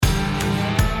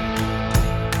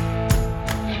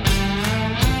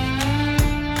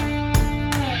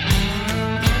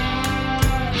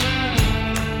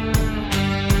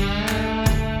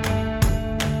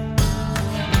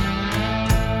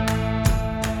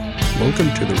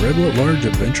Welcome to the Rebel at Large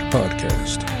Adventure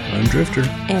Podcast. I'm Drifter.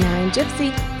 And I'm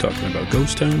Gypsy. Talking about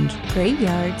ghost towns,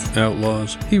 graveyards,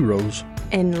 outlaws, heroes,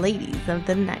 and ladies of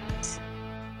the night.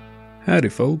 Howdy,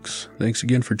 folks. Thanks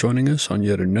again for joining us on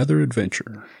yet another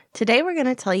adventure. Today we're going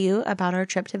to tell you about our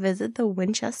trip to visit the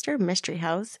Winchester Mystery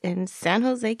House in San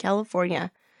Jose,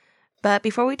 California. But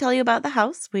before we tell you about the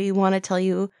house, we want to tell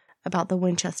you about the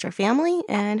Winchester family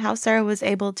and how Sarah was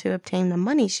able to obtain the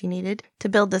money she needed to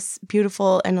build this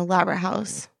beautiful and elaborate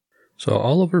house. So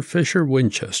Oliver Fisher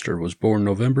Winchester was born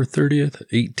November 30th,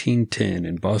 1810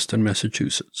 in Boston,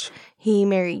 Massachusetts. He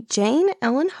married Jane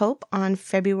Ellen Hope on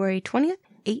February 20th,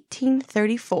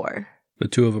 1834. The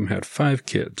two of them had 5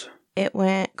 kids. It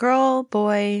went girl,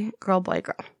 boy, girl, boy,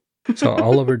 girl. So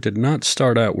Oliver did not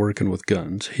start out working with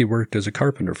guns. He worked as a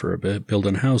carpenter for a bit,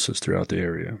 building houses throughout the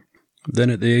area.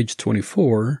 Then at the age of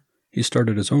 24, he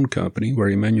started his own company where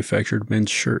he manufactured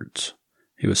men's shirts.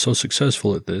 He was so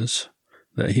successful at this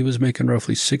that he was making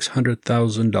roughly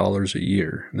 $600,000 a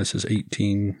year. And this is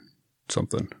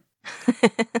 18-something.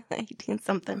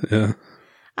 18-something. Yeah.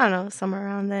 I don't know, somewhere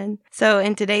around then. So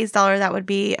in today's dollar, that would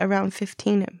be around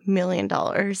 $15 million.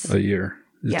 A year.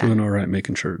 He's Yeah. doing all right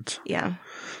making shirts. Yeah.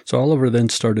 So Oliver then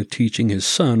started teaching his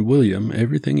son, William,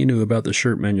 everything he knew about the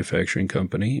shirt manufacturing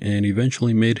company and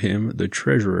eventually made him the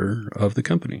treasurer of the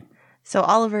company. So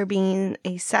Oliver, being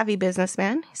a savvy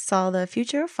businessman, saw the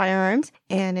future of firearms,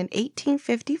 and in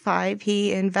 1855,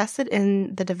 he invested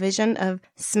in the division of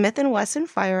Smith & Wesson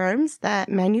Firearms that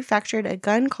manufactured a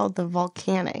gun called the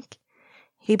Volcanic.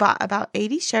 He bought about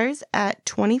 80 shares at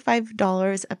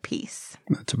 $25 a piece.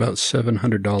 That's about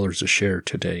 $700 a share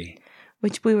today.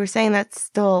 Which we were saying that's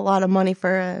still a lot of money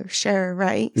for a share,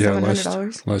 right? Yeah,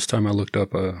 $700. last time I looked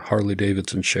up a Harley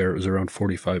Davidson share, it was around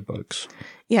 $45.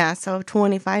 Yeah, so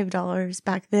 $25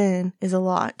 back then is a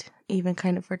lot, even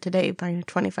kind of for today, buying a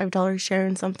 $25 share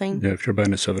in something. Yeah, if you're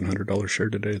buying a $700 share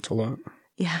today, it's a lot.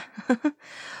 Yeah.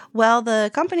 Well,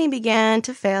 the company began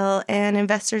to fail and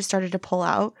investors started to pull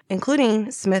out,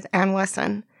 including Smith &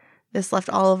 Wesson. This left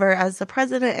Oliver as the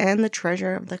president and the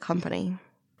treasurer of the company.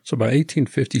 So by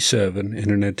 1857, in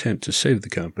an attempt to save the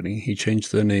company, he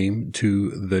changed the name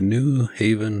to the New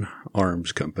Haven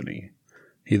Arms Company.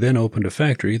 He then opened a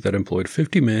factory that employed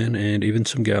 50 men and even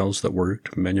some gals that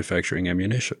worked manufacturing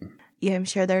ammunition. Yeah, I'm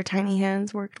sure their tiny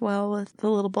hands worked well with the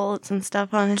little bullets and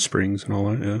stuff on it. Springs and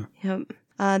all that, yeah. Yep.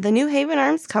 The New Haven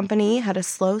Arms Company had a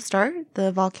slow start.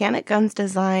 The Volcanic gun's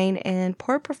design and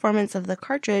poor performance of the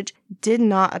cartridge did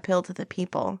not appeal to the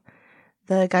people.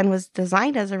 The gun was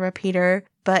designed as a repeater,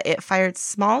 but it fired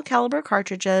small caliber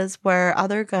cartridges where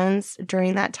other guns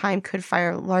during that time could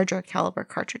fire larger caliber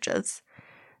cartridges.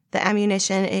 The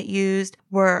ammunition it used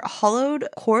were hollowed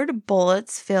cord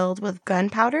bullets filled with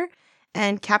gunpowder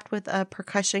and capped with a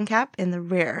percussion cap in the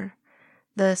rear.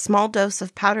 The small dose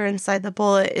of powder inside the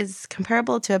bullet is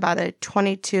comparable to about a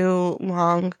 .22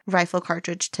 long rifle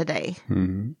cartridge today.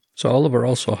 Mm-hmm. So Oliver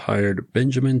also hired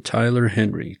Benjamin Tyler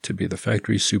Henry to be the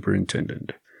factory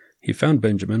superintendent. He found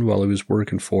Benjamin while he was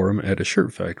working for him at a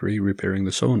shirt factory repairing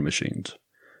the sewing machines.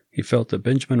 He felt that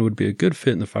Benjamin would be a good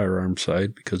fit in the firearm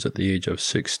side because at the age of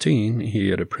 16, he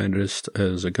had apprenticed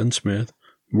as a gunsmith,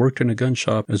 worked in a gun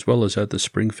shop, as well as at the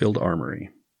Springfield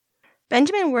Armory.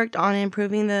 Benjamin worked on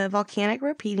improving the Volcanic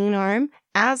repeating arm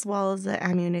as well as the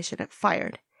ammunition it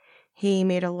fired. He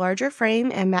made a larger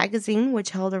frame and magazine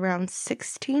which held around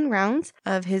 16 rounds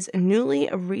of his newly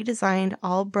redesigned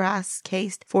all-brass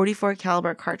cased .44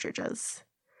 caliber cartridges.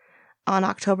 On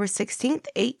October 16,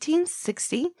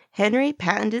 1860, Henry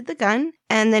patented the gun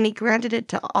and then he granted it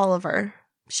to Oliver.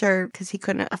 Sure, because he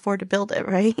couldn't afford to build it,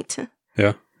 right?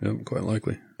 Yeah, quite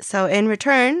likely. So in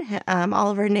return,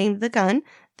 Oliver named the gun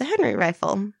the Henry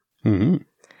rifle. Mm-hmm.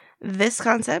 This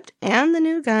concept and the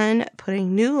new gun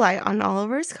putting new light on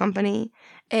Oliver's company,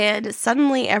 and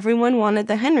suddenly everyone wanted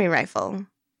the Henry rifle.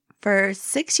 For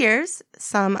 6 years,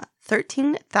 some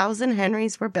 13,000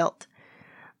 Henrys were built.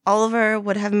 Oliver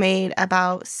would have made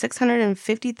about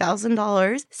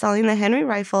 $650,000 selling the Henry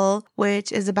rifle,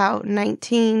 which is about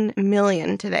 $19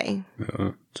 million today.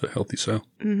 It's a healthy sale.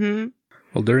 Mm-hmm.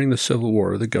 Well, during the Civil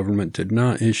War, the government did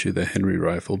not issue the Henry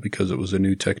rifle because it was a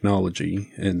new technology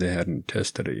and they hadn't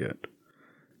tested it yet.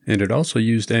 And it also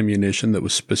used ammunition that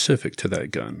was specific to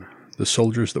that gun. The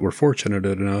soldiers that were fortunate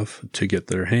enough to get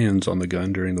their hands on the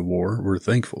gun during the war were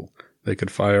thankful. They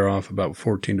could fire off about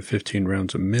 14 to 15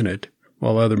 rounds a minute,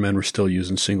 while other men were still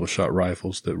using single-shot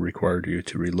rifles that required you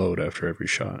to reload after every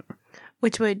shot.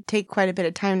 Which would take quite a bit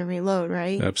of time to reload,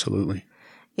 right? Absolutely.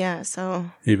 Yeah,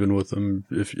 so... Even with them,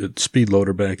 if a speed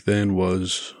loader back then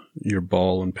was your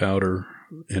ball and powder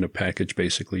in a package,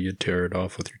 basically. You'd tear it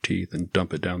off with your teeth and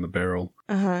dump it down the barrel,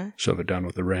 shove it down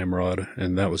with the ramrod,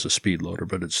 and that was a speed loader,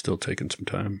 but it's still taking some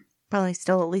time. Probably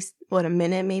still at least, a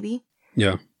minute maybe?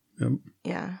 Yeah. Yep.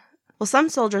 Yeah. Well, some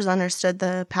soldiers understood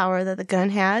the power that the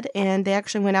gun had, and they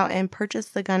actually went out and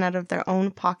purchased the gun out of their own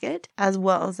pocket, as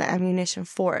well as the ammunition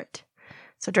for it.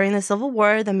 So during the Civil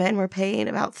War, the men were paid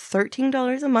about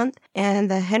 $13 a month,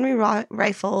 and the Henry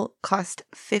rifle cost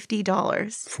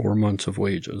 $50. 4 months of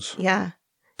wages. Yeah.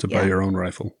 To buy your own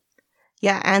rifle.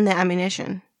 Yeah, and the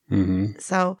ammunition. Mm-hmm.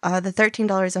 So the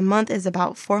 $13 a month is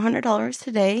about $400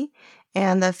 today,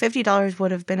 and the $50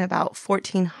 would have been about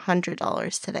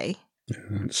 $1,400 today.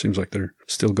 Yeah, it seems like they're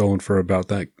still going for about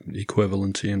that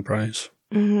equivalency in price.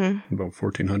 Mm-hmm. About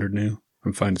 $1,400 new.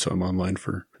 I'm finding some online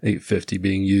for $850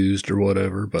 being used or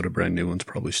whatever, but a brand new one's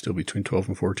probably still between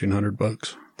 $1,200 and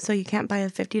 $1,400. So you can't buy a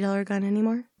 $50 gun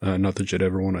anymore? Not that you'd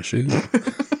ever want to shoot.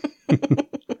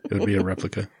 It would be a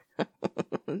replica.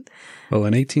 Well,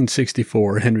 in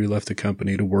 1864, Henry left the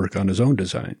company to work on his own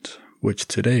designs, which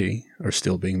today are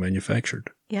still being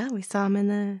manufactured. Yeah, we saw them in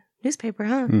the newspaper,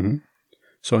 huh? Mm-hmm.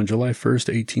 So on July 1st,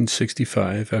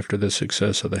 1865, after the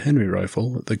success of the Henry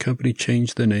rifle, the company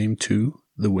changed the name to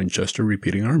the Winchester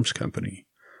Repeating Arms Company.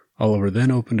 Oliver then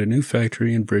opened a new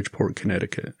factory in Bridgeport,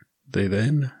 Connecticut. They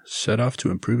then set off to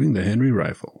improving the Henry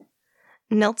rifle.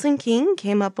 Nelson King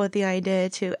came up with the idea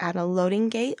to add a loading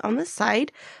gate on the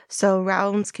side so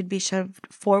rounds could be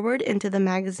shoved forward into the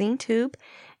magazine tube,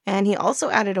 and he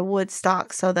also added a wood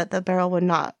stock so that the barrel would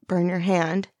not burn your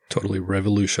hand. Totally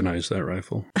revolutionized that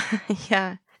rifle.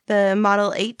 Yeah. The Model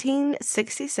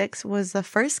 1866 was the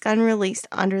first gun released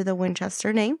under the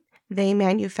Winchester name. They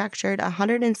manufactured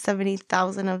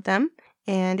 170,000 of them,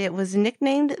 and it was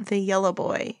nicknamed the Yellow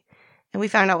Boy. And we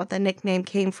found out what the nickname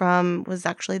came from was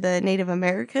actually the Native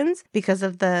Americans because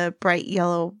of the bright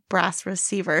yellow brass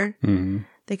receiver. Mm-hmm.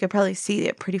 They could probably see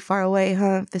it pretty far away,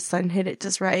 huh, if the sun hit it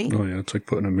just right. Oh, yeah, it's like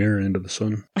putting a mirror into the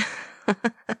sun.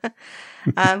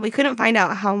 We couldn't find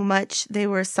out how much they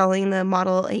were selling the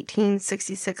Model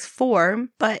 1866 for,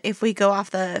 but if we go off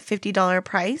the $50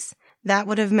 price, that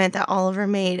would have meant that Oliver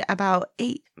made about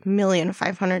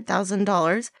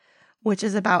 $8,500,000, which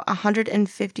is about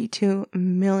 $152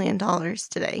 million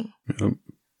today. Yep.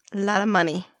 A lot of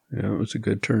money. Yeah, it was a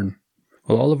good turn.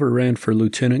 Well, Oliver ran for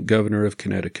lieutenant governor of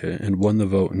Connecticut and won the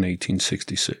vote in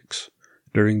 1866.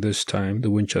 During this time, the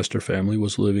Winchester family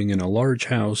was living in a large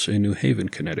house in New Haven,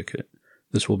 Connecticut.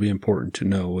 This will be important to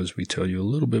know as we tell you a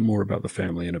little bit more about the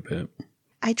family in a bit.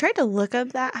 I tried to look up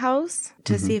that house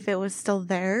to see if it was still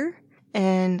there,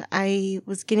 and I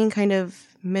was getting kind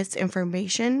of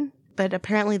misinformation, but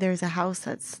apparently there's a house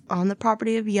that's on the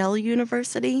property of Yale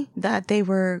University that they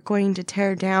were going to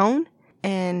tear down,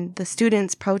 and the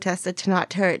students protested to not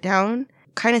tear it down.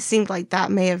 Kind of seemed like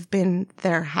that may have been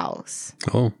their house.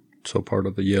 Oh, so part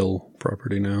of the Yale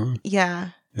property now?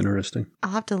 Yeah. Interesting.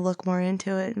 I'll have to look more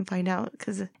into it and find out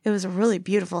because it was a really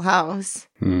beautiful house.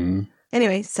 Mm-hmm.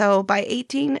 Anyway, so by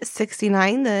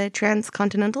 1869, the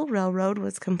Transcontinental Railroad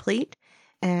was complete,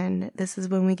 and this is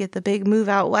when we get the big move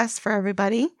out west for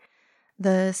everybody.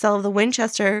 The sale of the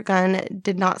Winchester gun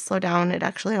did not slow down. It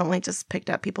actually only just picked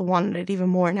up. People wanted it even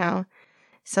more now.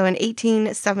 So in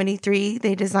 1873,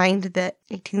 they designed the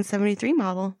 1873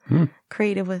 model,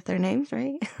 creative with their names,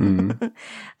 right?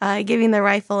 Mm-hmm. Giving the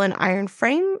rifle an iron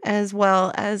frame as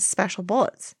well as special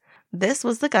bullets. This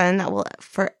was the gun that will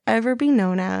forever be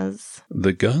known as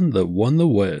the gun that won the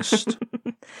West.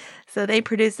 So they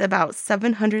produced about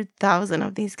 700,000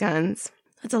 of these guns.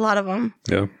 That's a lot of them.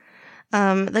 Yeah.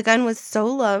 The gun was so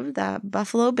loved that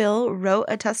Buffalo Bill wrote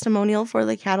a testimonial for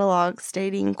the catalog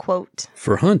stating, quote,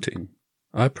 "For hunting,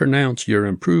 I pronounce your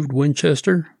improved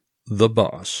Winchester the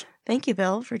boss." Thank you,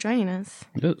 Bill, for joining us.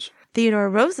 Yes. Theodore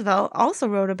Roosevelt also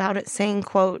wrote about it saying,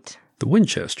 quote, "The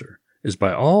Winchester is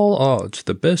by all odds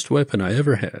the best weapon I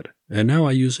ever had, and now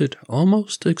I use it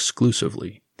almost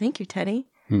exclusively." Thank you, Teddy.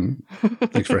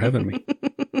 Thanks for having me.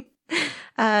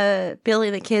 Billy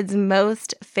the Kid's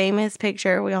most famous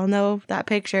picture, we all know that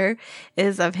picture,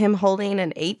 is of him holding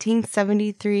an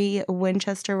 1873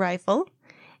 Winchester rifle.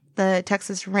 The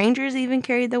Texas Rangers even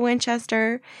carried the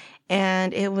Winchester,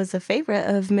 and it was a favorite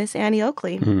of Miss Annie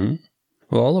Oakley. Mm-hmm.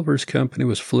 Well, Oliver's company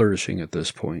was flourishing at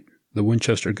this point. The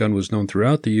Winchester gun was known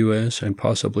throughout the U.S. and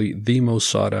possibly the most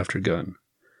sought-after gun.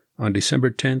 On December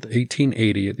 10th,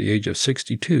 1880, at the age of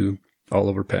 62,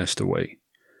 Oliver passed away.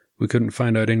 We couldn't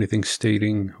find out anything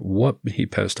stating what he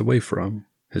passed away from.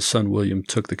 His son William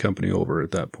took the company over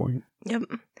at that point. Yep.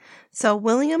 So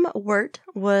William Wirt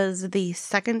was the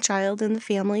second child in the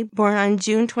family, born on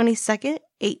June 22nd,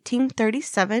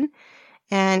 1837,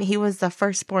 and he was the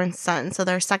firstborn son. So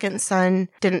their second son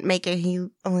didn't make it. He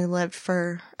only lived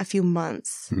for a few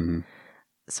months. Mm-hmm.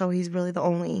 So he's really the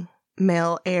only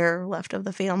male heir left of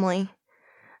the family.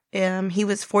 He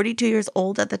was 42 years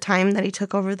old at the time that he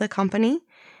took over the company.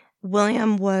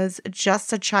 William was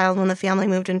just a child when the family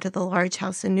moved into the large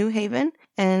house in New Haven,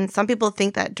 and some people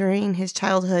think that during his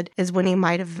childhood is when he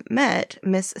might have met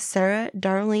Miss Sarah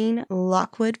Darlene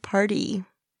Lockwood Pardee.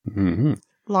 Mm-hmm.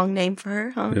 Long name for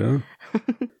her, huh? Yeah.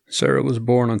 Sarah was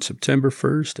born on September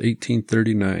 1st,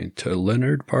 1839, to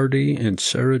Leonard Pardee and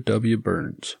Sarah W.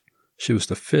 Burns. She was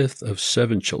the fifth of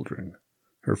 7 children.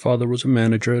 Her father was a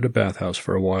manager at a bathhouse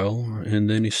for a while, and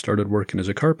then he started working as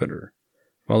a carpenter.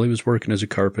 While he was working as a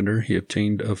carpenter, he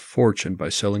obtained a fortune by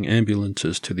selling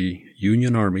ambulances to the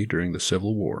Union Army during the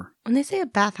Civil War. When they say a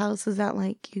bathhouse, is that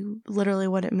like you literally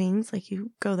what it means? Like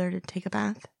you go there to take a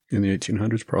bath? In the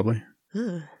 1800s, probably.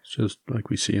 Ugh. It's just like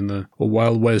we see in the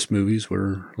Wild West movies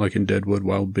where, like in Deadwood,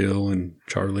 Wild Bill and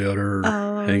Charlie Utter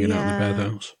are hanging out in the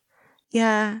bathhouse.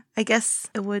 Yeah, I guess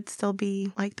it would still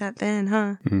be like that then,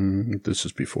 huh? This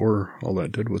is before all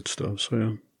that Deadwood stuff, so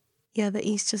yeah. Yeah, the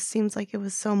East just seems like it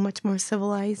was so much more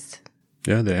civilized.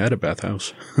 Yeah, they had a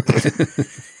bathhouse.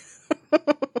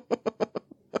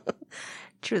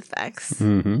 Truth facts.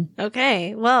 Mm-hmm.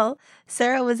 Okay, well,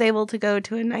 Sarah was able to go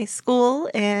to a nice school,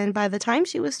 and by the time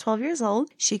she was 12 years old,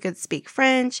 she could speak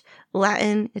French,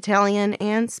 Latin, Italian,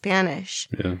 and Spanish.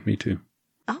 Yeah, me too.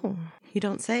 Oh, you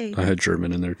don't say. I had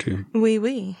German in there too. Oui,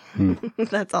 oui.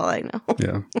 That's all I know.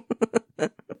 Yeah.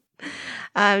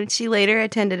 She later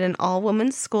attended an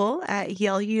all-women's school at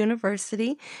Yale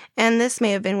University, and this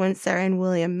may have been when Sarah and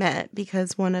William met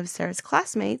because one of Sarah's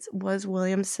classmates was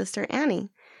William's sister Annie.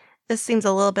 This seems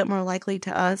a little bit more likely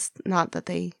to us, not that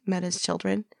they met as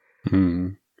children.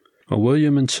 Well,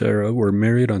 William and Sarah were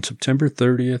married on September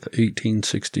 30th,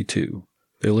 1862.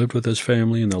 They lived with his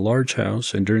family in the large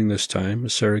house, and during this time,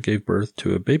 Sarah gave birth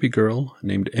to a baby girl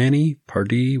named Annie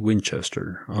Pardee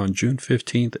Winchester on June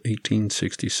 15th,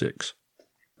 1866.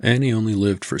 Annie only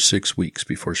lived for 6 weeks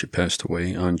before she passed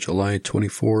away on July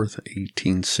 24th,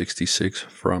 1866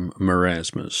 from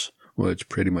marasmus, which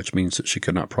pretty much means that she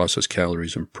could not process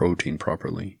calories and protein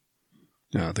properly.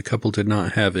 Now, the couple did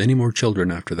not have any more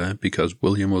children after that because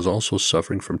William was also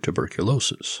suffering from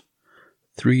tuberculosis.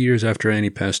 3 years after Annie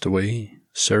passed away,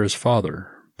 Sarah's father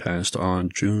passed on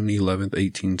June 11th,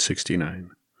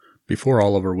 1869. Before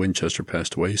Oliver Winchester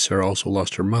passed away, Sarah also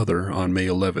lost her mother on May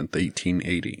 11th,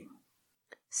 1880.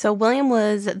 So William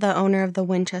was the owner of the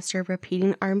Winchester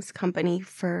Repeating Arms Company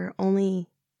for only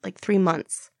like 3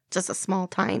 months, just a small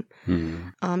time,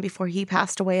 before he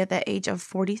passed away at the age of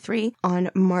 43 on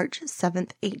March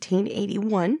 7th,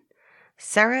 1881.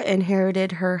 Sarah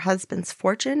inherited her husband's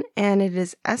fortune, and it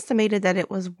is estimated that it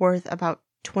was worth about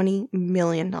 $20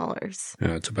 million. Yeah,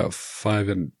 it's about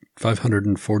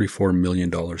 $544 million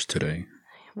today.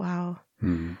 Wow.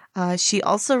 She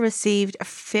also received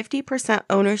 50%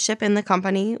 ownership in the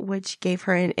company, which gave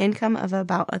her an income of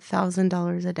about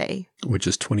 $1,000 a day. Which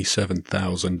is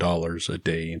 $27,000 a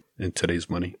day in today's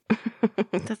money.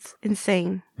 That's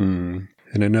insane. And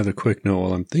another quick note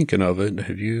while I'm thinking of it,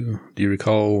 do you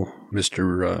recall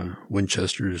Mr.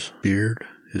 Winchester's beard,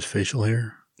 his facial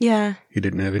hair? Yeah. He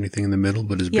didn't have anything in the middle,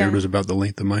 but his beard was about the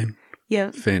length of mine.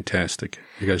 Yeah. Fantastic.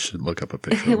 You guys should look up a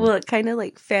picture. Well, it kind of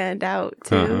like fanned out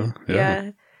too.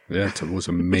 Yeah, it was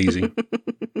amazing.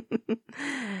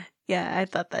 Yeah, I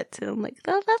thought that too. I'm like,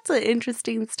 oh, that's an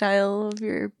interesting style of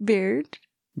your beard.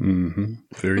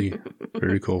 Very,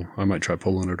 very cool. I might try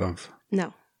pulling it off.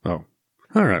 No. Oh.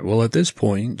 All right. Well, at this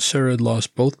point, Sarah had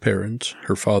lost both parents,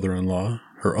 her father-in-law,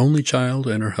 her only child,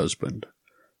 and her husband.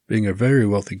 Being a very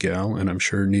wealthy gal, and I'm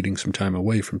sure needing some time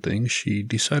away from things, she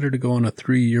decided to go on a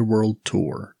 3-year world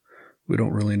tour. We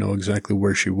don't really know exactly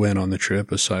where she went on the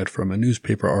trip, aside from a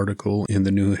newspaper article in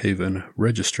the New Haven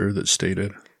Register that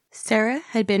stated, Sarah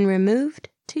had been removed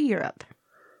to Europe.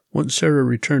 Once Sarah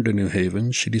returned to New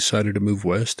Haven, she decided to move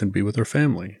west and be with her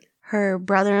family. Her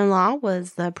brother-in-law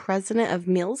was the president of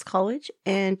Mills College,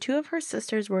 and 2 of her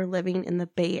sisters were living in the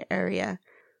Bay Area.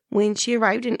 When she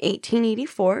arrived in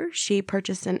 1884, she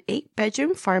purchased an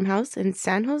 8-bedroom farmhouse in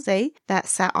San Jose that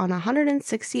sat on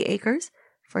 160 acres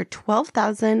for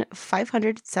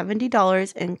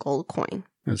 $12,570 in gold coin.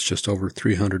 That's just over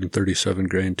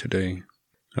 $337,000 today.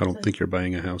 I don't think you're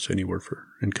buying a house anywhere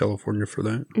in California for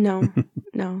that. No.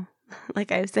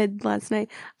 Like I said last night,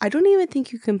 I don't even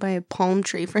think you can buy a palm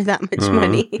tree for that much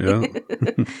money. Yeah.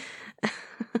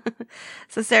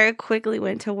 So Sarah quickly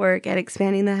went to work at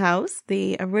expanding the house.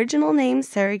 The original name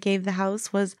Sarah gave the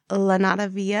house was La Nata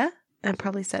Villa. I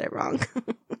probably said it wrong.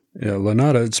 Yeah,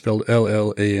 Lanada, it's spelled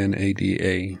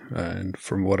Llanada, and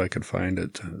from what I could find,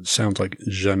 it sounds like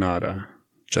Janada,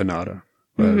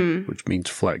 which means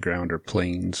flat ground or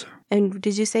plains. And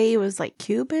did you say it was like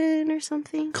Cuban or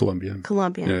something? Colombian.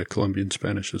 Yeah, Colombian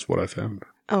Spanish is what I found.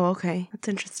 Oh, okay. That's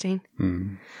interesting.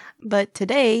 Mm. But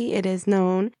today it is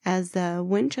known as the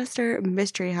Winchester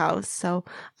Mystery House, so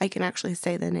I can actually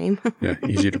say the name. Yeah,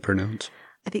 easy to pronounce.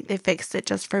 I think they fixed it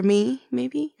just for me,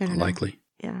 maybe? I don't know. Likely.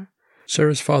 Yeah.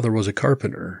 Sarah's father was a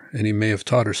carpenter, and he may have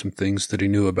taught her some things that he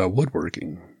knew about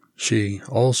woodworking. She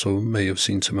also may have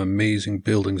seen some amazing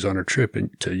buildings on her trip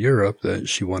to Europe that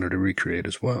she wanted to recreate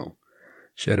as well.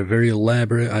 She had a very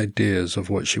elaborate ideas of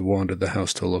what she wanted the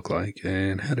house to look like,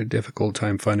 and had a difficult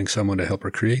time finding someone to help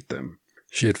her create them.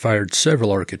 She had fired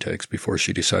several architects before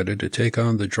she decided to take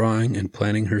on the drawing and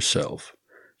planning herself.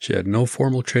 She had no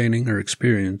formal training or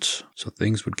experience, so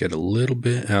things would get a little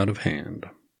bit out of hand.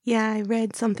 Yeah, I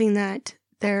read something that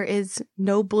there is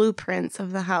no blueprints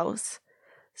of the house.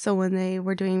 So when they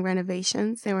were doing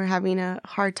renovations, they were having a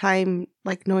hard time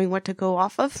like knowing what to go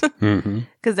off of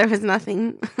because there was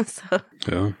nothing.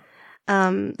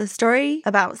 The story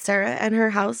about Sarah and her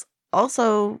house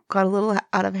also got a little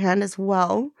out of hand as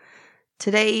well.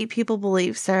 Today, people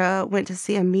believe Sarah went to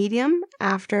see a medium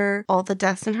after all the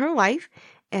deaths in her life,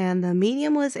 and the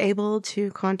medium was able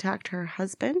to contact her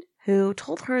husband, who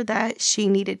told her that she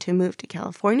needed to move to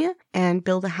California and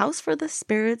build a house for the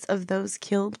spirits of those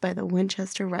killed by the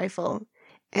Winchester rifle,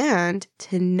 and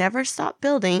to never stop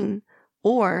building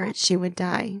or she would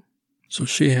die. So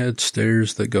she had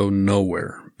stairs that go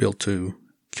nowhere, built to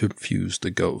confuse the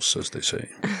ghosts, as they say.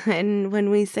 And when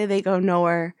we say they go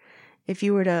nowhere, if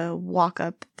you were to walk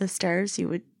up the stairs, you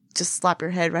would just slap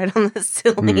your head right on the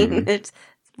ceiling. It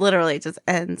literally just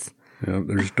ends. Yeah,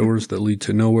 there's doors that lead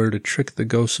to nowhere to trick the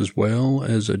ghosts, as well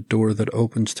as a door that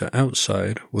opens to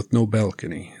outside with no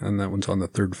balcony, and that one's on the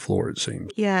 3rd floor, it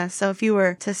seems. Yeah, so if you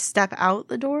were to step out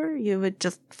the door, you would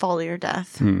just fall to your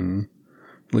death. At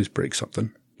least break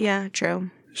something. Yeah, true.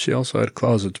 She also had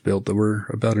closets built that were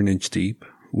about 1 inch deep,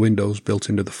 windows built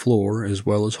into the floor, as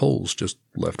well as holes just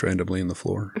left randomly in the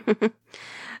floor.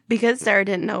 Because Sarah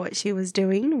didn't know what she was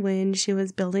doing when she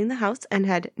was building the house and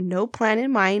had no plan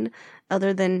in mind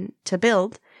other than to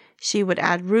build, she would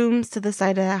add rooms to the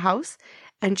side of the house,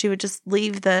 and she would just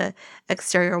leave the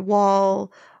exterior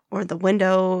wall or the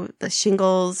window, the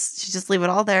shingles. She'd just leave it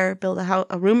all there, build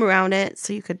a room around it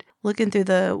so you could look in through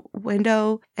the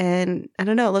window, and I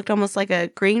don't know, it looked almost like a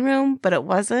green room, but it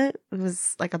wasn't. It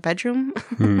was like a bedroom.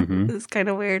 It was kind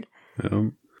of weird. Yeah.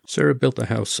 Sarah built the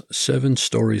house 7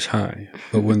 stories high,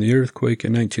 but when the earthquake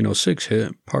in 1906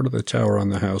 hit, part of the tower on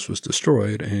the house was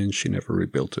destroyed, and she never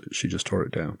rebuilt it. She just tore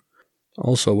it down.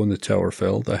 Also, when the tower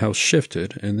fell, the house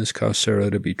shifted, and this caused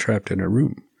Sarah to be trapped in her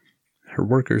room. Her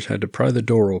workers had to pry the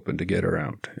door open to get her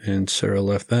out, and Sarah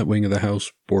left that wing of the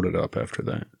house boarded up after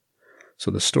that.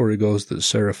 So the story goes that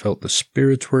Sarah felt the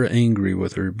spirits were angry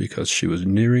with her because she was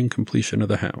nearing completion of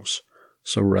the house.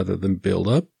 So rather than build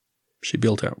up, she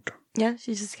built out. Yeah,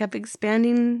 she just kept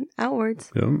expanding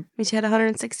outwards. Yeah. I mean, she had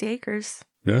 160 acres.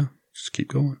 Yeah, just keep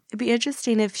going. It'd be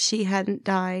interesting if she hadn't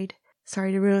died.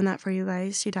 Sorry to ruin that for you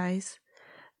guys. She dies.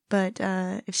 But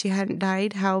if she hadn't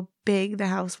died, how big the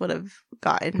house would have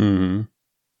gotten.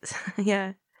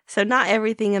 Yeah. So not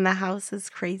everything in the house is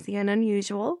crazy and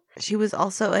unusual. She was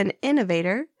also an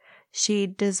innovator. She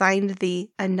designed the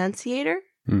Annunciator.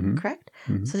 Correct?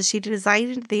 So she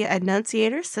designed the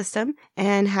Annunciator system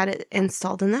and had it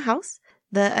installed in the house.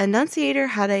 The Annunciator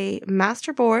had a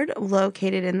master board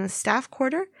located in the staff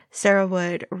quarter. Sarah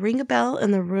would ring a bell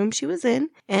in the room she was in,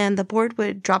 and the board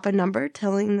would drop a number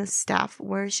telling the staff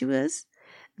where she was.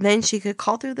 Then she could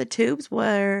call through the tubes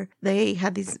where they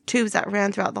had these tubes that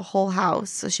ran throughout the whole house.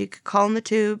 So she could call in the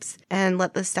tubes and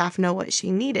let the staff know what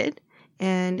she needed.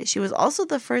 And she was also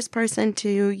the first person to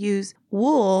use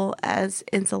wool as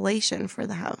insulation for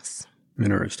the house.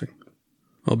 Interesting.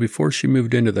 Well, before she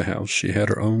moved into the house, she had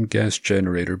her own gas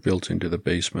generator built into the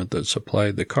basement that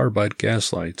supplied the carbide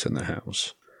gas lights in the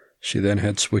house. She then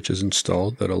had switches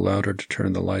installed that allowed her to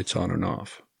turn the lights on and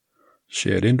off.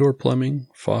 She had indoor plumbing,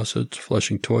 faucets,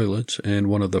 flushing toilets, and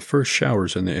one of the first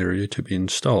showers in the area to be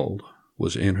installed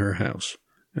was in her house.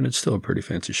 And it's still a pretty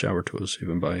fancy shower to us,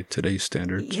 even by today's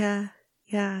standards. Yeah.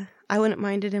 I wouldn't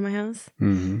mind it in my house.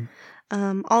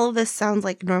 All of this sounds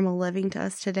like normal living to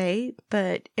us today,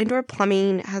 but indoor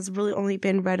plumbing has really only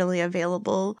been readily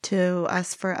available to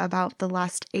us for about the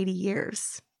last 80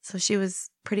 years. So she was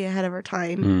pretty ahead of her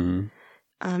time.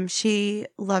 She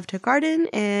loved to garden,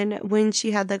 and when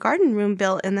she had the garden room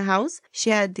built in the house, she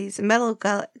had these metal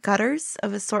gutters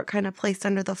of a sort kind of placed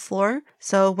under the floor.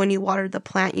 So when you watered the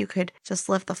plant, you could just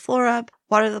lift the floor up,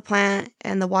 water the plant,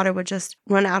 and the water would just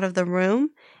run out of the room.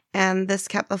 And this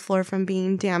kept the floor from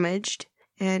being damaged.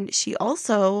 And she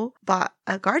also bought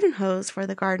a garden hose for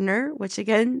the gardener, which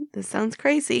again, this sounds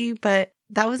crazy, but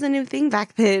that was a new thing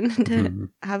back then to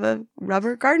have a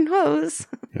rubber garden hose.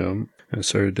 Yeah. And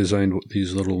Sarah designed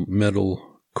these little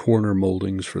metal corner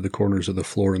moldings for the corners of the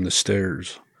floor and the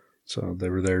stairs. So they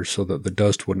were there so that the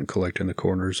dust wouldn't collect in the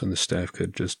corners and the staff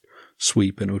could just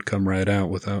sweep and it would come right out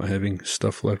without having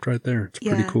stuff left right there. It's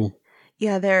pretty cool.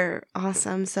 Yeah, they're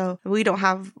awesome. So we don't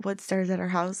have wood stairs at our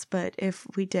house, but if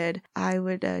we did, I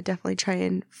would definitely try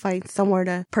and find somewhere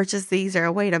to purchase these or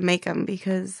a way to make them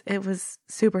because it was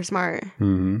super smart.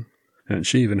 Mm-hmm. And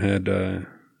she even had...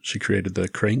 She created the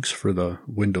cranks for the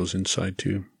windows inside,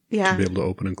 too. Yeah. To be able to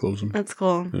open and close them. That's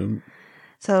cool.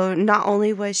 So not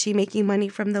only was she making money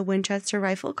from the Winchester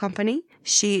Rifle Company,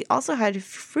 she also had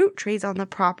fruit trees on the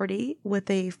property with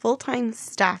a full-time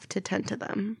staff to tend to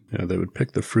them. Yeah, they would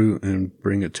pick the fruit and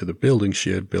bring it to the building she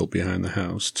had built behind the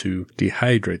house to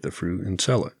dehydrate the fruit and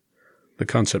sell it. The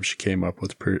concept she came up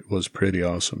with was pretty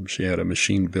awesome. She had a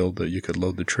machine built that you could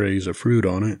load the trays of fruit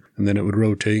on it, and then it would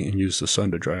rotate and use the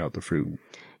sun to dry out the fruit.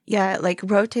 Yeah, like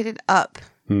rotated up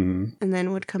and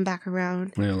then would come back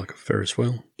around. Yeah, like a Ferris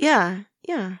wheel. Yeah.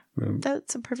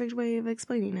 That's a perfect way of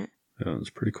explaining it. Yeah,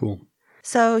 it's pretty cool.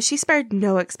 So she spared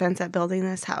no expense at building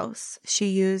this house. She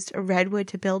used redwood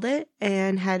to build it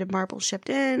and had marble shipped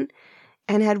in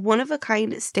and had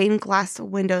one-of-a-kind stained glass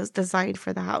windows designed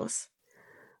for the house.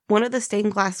 One of the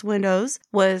stained glass windows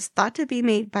was thought to be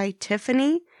made by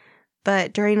Tiffany,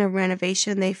 but during a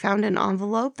renovation, they found an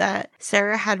envelope that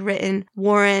Sarah had written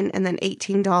Warren and then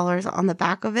 $18 on the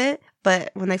back of it. But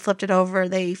when they flipped it over,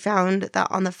 they found that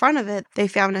on the front of it, they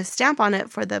found a stamp on it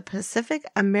for the Pacific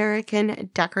American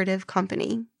Decorative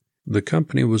Company. The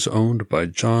company was owned by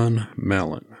John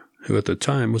Mallon, who at the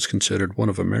time was considered one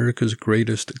of America's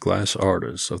greatest glass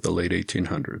artists of the late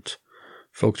 1800s.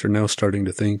 Folks are now starting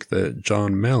to think that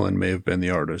John Mallon may have been the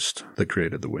artist that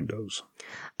created the windows.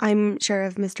 I'm sure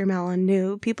if Mr. Mallon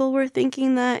knew people were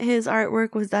thinking that his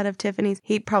artwork was that of Tiffany's,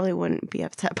 he probably wouldn't be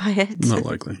upset by it. Not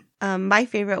likely. My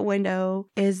favorite window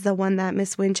is the one that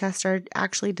Miss Winchester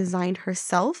actually designed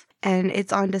herself, and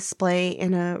it's on display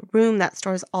in a room that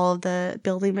stores all of the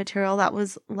building material that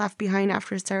was left behind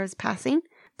after Sarah's passing.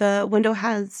 The window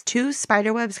has two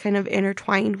spider webs kind of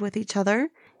intertwined with each other,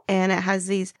 and it has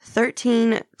these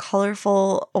 13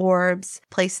 colorful orbs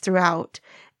placed throughout.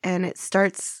 And it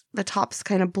starts, the top's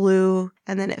kind of blue,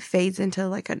 and then it fades into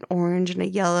like an orange and a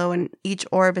yellow, and each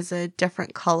orb is a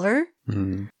different color.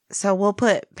 Mm-hmm. So we'll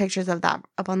put pictures of that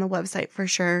up on the website for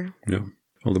sure. Yeah.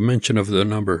 Well, the mention of the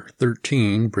number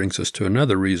 13 brings us to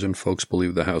another reason folks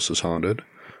believe the house is haunted.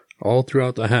 All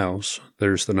throughout the house,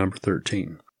 there's the number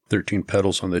 13. 13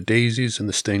 petals on the daisies in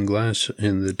the stained glass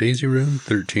in the daisy room,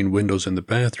 13 windows in the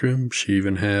bathroom. She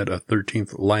even had a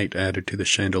 13th light added to the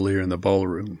chandelier in the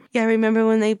ballroom. Yeah, I remember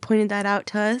when they pointed that out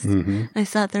to us. Mm-hmm. I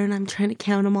sat there and I'm trying to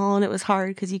count them all, and it was hard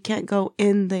because you can't go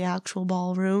in the actual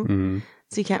ballroom. Mm-hmm.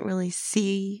 So you can't really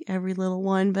see every little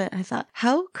one. But I thought,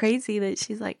 how crazy that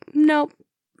she's like, nope,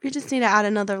 you just need to add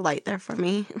another light there for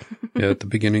me. Yeah, at the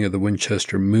beginning of the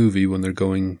Winchester movie, when they're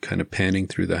going kind of panning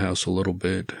through the house a little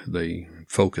bit, they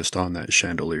focused on that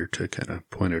chandelier to kind of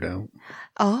point it out.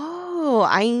 Oh,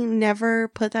 I never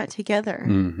put that together.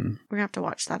 Mm-hmm. We're going to have to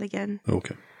watch that again.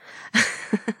 Okay.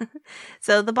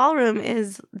 So the ballroom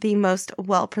is the most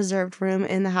well-preserved room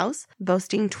in the house,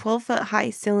 boasting 12-foot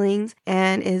high ceilings,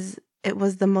 and it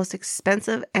was the most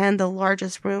expensive and the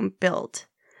largest room built.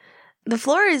 The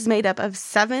floor is made up of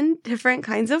 7 different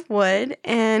kinds of wood,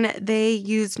 and they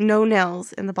used no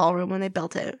nails in the ballroom when they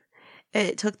built it.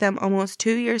 It took them almost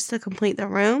 2 years to complete the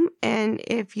room, and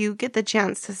if you get the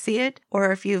chance to see it,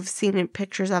 or if you've seen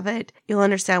pictures of it, you'll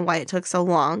understand why it took so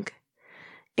long.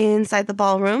 Inside the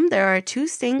ballroom, there are 2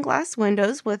 stained glass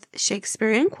windows with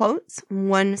Shakespearean quotes,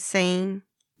 one saying,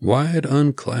 "Wide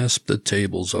unclasp the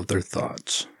tables of their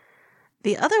thoughts."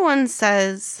 The other one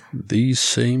says, "These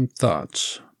same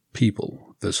thoughts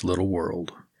people this little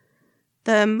world."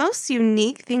 The most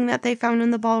unique thing that they found in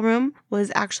the ballroom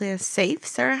was actually a safe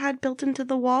Sarah had built into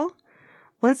the wall.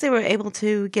 Once they were able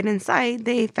to get inside,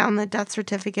 they found the death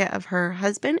certificate of her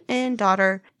husband and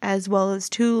daughter, as well as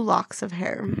 2 locks of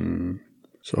hair.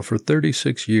 So for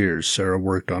 36 years, Sarah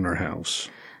worked on her house.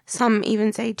 Some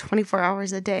even say 24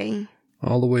 hours a day.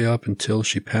 All the way up until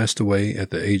she passed away at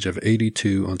the age of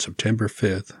 82 on September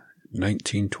 5th,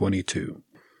 1922.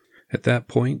 At that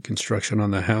point, construction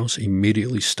on the house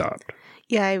immediately stopped.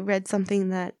 Yeah, I read something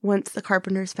that once the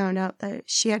carpenters found out that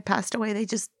she had passed away, they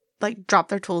just dropped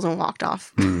their tools and walked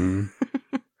off. Mm-hmm.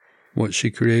 What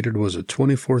she created was a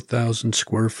 24,000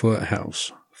 square foot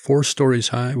house, 4 stories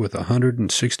high with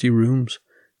 160 rooms,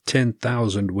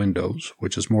 10,000 windows,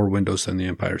 which is more windows than the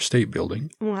Empire State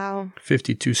Building. Wow.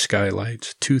 52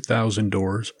 skylights, 2,000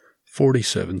 doors,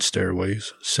 47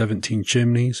 stairways, 17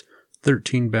 chimneys,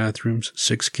 13 bathrooms,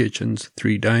 6 kitchens,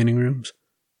 3 dining rooms,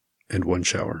 and 1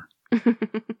 shower.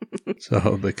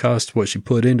 So the cost what she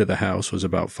put into the house was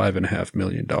about $5.5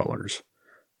 million.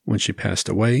 When she passed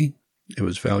away, it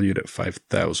was valued at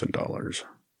 $5,000.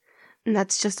 And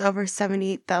that's just over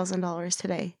 $78,000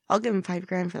 today. I'll give him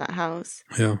 $5,000 for that house.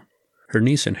 Yeah. Her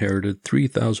niece inherited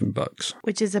 $3,000.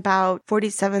 Which is about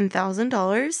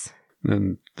 $47,000.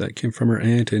 And that came from her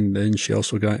aunt, and then she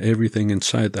also got everything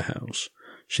inside the house.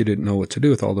 She didn't know what to do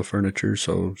with all the furniture,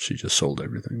 so she just sold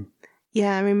everything.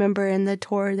 Yeah, I remember in the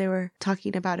tour they were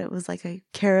talking about it was like a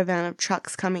caravan of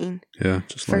trucks coming. Yeah,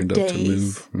 just lined up to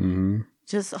move. Mm-hmm.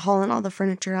 Just hauling all the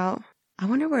furniture out. I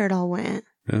wonder where it all went.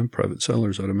 Yeah, private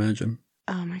sellers, I'd imagine.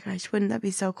 Oh my gosh, wouldn't that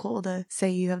be so cool to say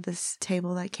you have this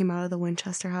table that came out of the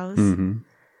Winchester house? Mm-hmm.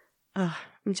 Ugh,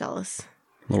 I'm jealous.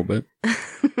 A little bit.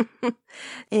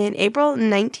 In April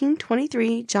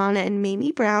 1923, John and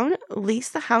Mamie Brown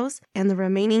leased the house and the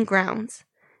remaining grounds.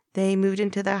 They moved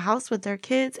into the house with their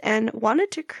kids and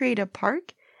wanted to create a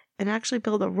park and actually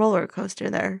build a roller coaster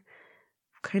there.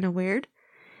 Kind of weird.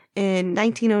 In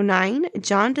 1909,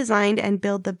 John designed and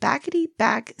built the Backety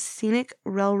Back Scenic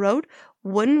Railroad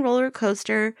wooden roller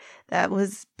coaster that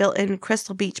was built in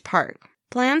Crystal Beach Park.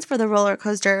 Plans for the roller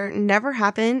coaster never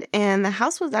happened, and the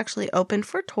house was actually opened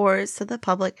for tours to the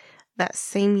public that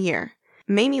same year.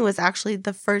 Mamie was actually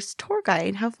the first tour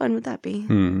guide. How fun would that be?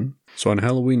 Mm-hmm. So on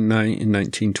Halloween night in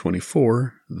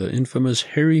 1924, the infamous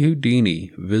Harry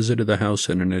Houdini visited the house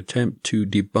in an attempt to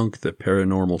debunk the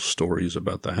paranormal stories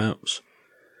about the house.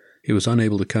 He was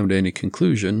unable to come to any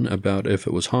conclusion about if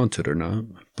it was haunted or not,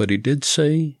 but he did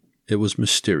say it was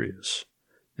mysterious.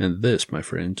 And this, my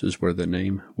friends, is where the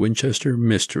name Winchester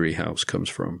Mystery House comes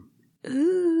from.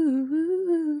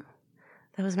 Ooh.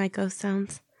 That was my ghost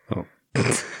sounds. Oh.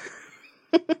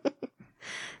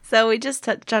 So we just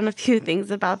touched on a few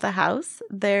things about the house.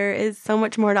 There is so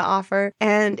much more to offer.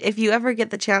 And if you ever get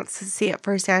the chance to see it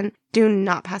firsthand, do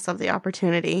not pass up the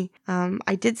opportunity.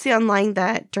 I did see online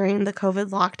that during the COVID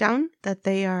lockdown that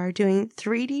they are doing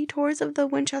 3D tours of the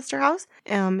Winchester house.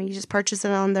 You just purchase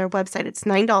it on their website. It's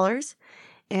 $9.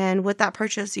 And with that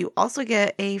purchase, you also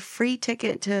get a free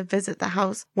ticket to visit the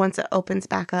house once it opens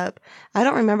back up. I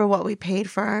don't remember what we paid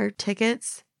for our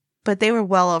tickets, but they were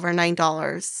well over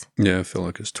 $9. Yeah, I feel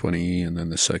like it's 20, and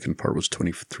then the second part was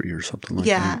 23 or something like that.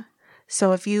 Yeah.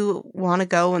 So if you want to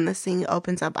go when this thing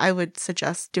opens up, I would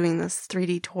suggest doing this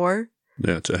 3D tour.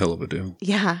 Yeah, it's a hell of a deal.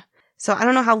 Yeah. So I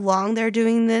don't know how long they're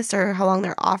doing this or how long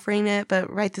they're offering it,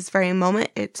 but right this very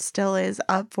moment, it still is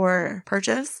up for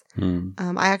purchase.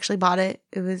 I actually bought it.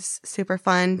 It was super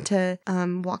fun to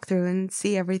walk through and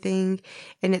see everything.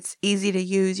 And it's easy to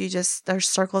use. There's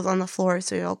circles on the floor,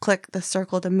 so you'll click the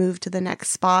circle to move to the next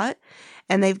spot.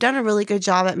 And they've done a really good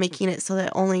job at making it so that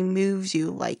it only moves you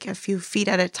like a few feet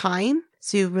at a time.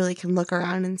 So you really can look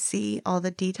around and see all the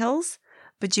details.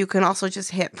 But you can also just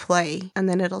hit play, and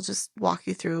then it'll just walk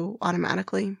you through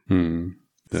automatically. Yeah.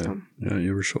 So. Yeah,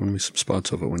 you were showing me some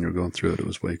spots of it when you were going through it. It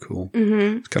was way cool.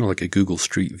 Mm-hmm. It's kind of like a Google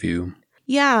Street View.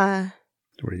 Yeah.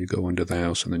 Where you go into the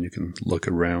house, and then you can look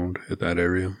around at that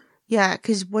area. Yeah,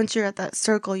 because once you're at that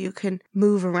circle, you can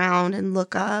move around and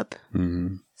look up.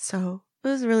 Mm-hmm. So it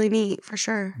was really neat, for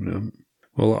sure. Yeah.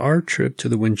 Well, our trip to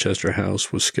the Winchester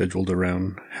house was scheduled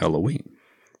around Halloween.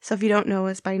 So if you don't know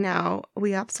us by now,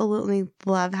 we absolutely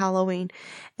love Halloween.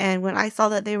 And when I saw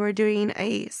that they were doing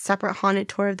a separate haunted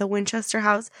tour of the Winchester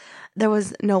house, there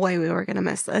was no way we were going to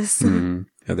miss this. Mm-hmm.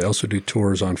 Yeah, they also do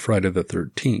tours on Friday the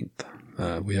 13th.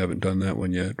 We haven't done that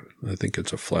one yet. I think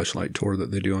it's a flashlight tour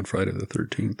that they do on Friday the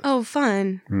 13th. Oh,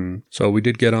 fun. So we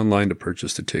did get online to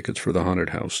purchase the tickets for the haunted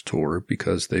house tour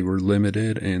because they were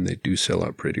limited and they do sell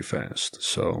out pretty fast.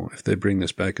 So if they bring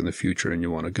this back in the future and you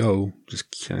want to go,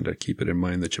 just kind of keep it in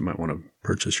mind that you might want to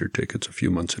purchase your tickets a few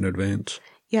months in advance.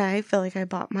 Yeah, I feel like I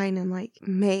bought mine in like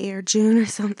May or June or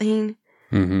something.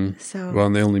 Mm-hmm. So well,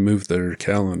 and they only moved their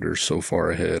calendar so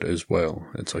far ahead as well.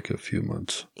 It's like a few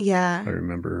months. Yeah. I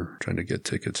remember trying to get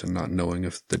tickets and not knowing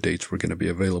if the dates were going to be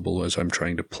available as I'm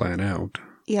trying to plan out.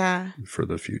 Yeah. For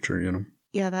the future, you know.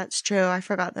 Yeah, that's true. I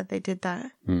forgot that they did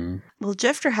that. Mm-hmm. Well,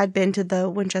 Jeffter had been to the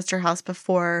Winchester house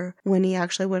before when he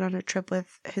actually went on a trip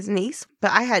with his niece,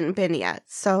 but I hadn't been yet.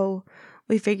 So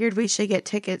We figured we should get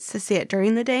tickets to see it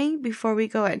during the day before we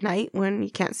go at night when you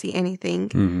can't see anything.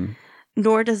 Mm-hmm.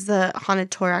 Nor does the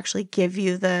haunted tour actually give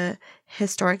you the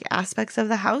historic aspects of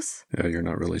the house. Yeah, you're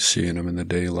not really seeing them in the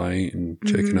daylight and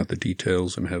checking out the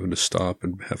details and having to stop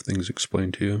and have things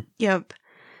explained to you. Yep.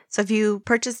 So if you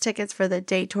purchase tickets for the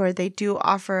day tour, they do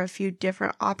offer a few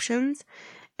different options.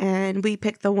 And we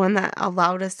picked the one that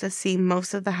allowed us to see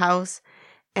most of the house.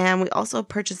 And we also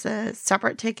purchased a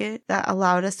separate ticket that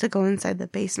allowed us to go inside the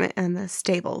basement and the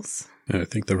stables. I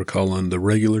think they were calling the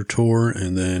regular tour,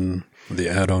 and then the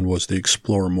add-on was the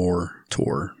Explore More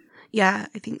tour. Yeah,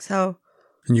 I think so.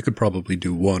 And you could probably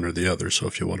do one or the other, so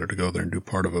if you wanted to go there and do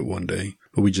part of it one day.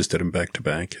 But we just did them back to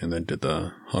back and then did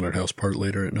the haunted house part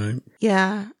later at night.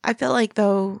 Yeah, I feel like,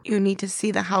 though, you need to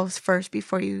see the house first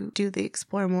before you do the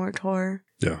Explore More tour.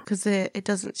 Yeah. Because it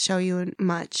doesn't show you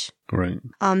much. Right.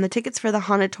 The tickets for the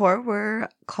haunted tour were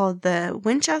called the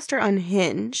Winchester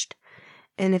Unhinged.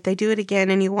 And if they do it again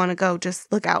and you want to go,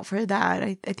 just look out for that.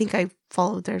 I think I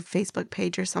followed their Facebook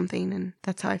page or something, and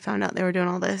that's how I found out they were doing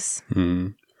all this.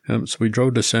 So we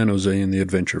drove to San Jose in the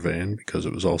adventure van because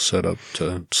it was all set up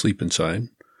to sleep inside.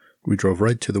 We drove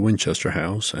right to the Winchester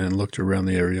house and looked around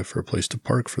the area for a place to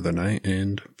park for the night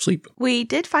and sleep. We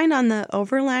did find on the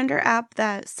Overlander app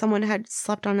that someone had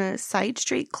slept on a side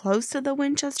street close to the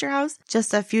Winchester house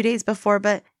just a few days before,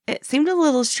 but it seemed a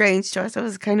little strange to us. It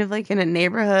was kind of like in a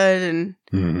neighborhood,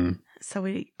 and so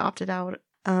we opted out.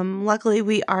 Luckily,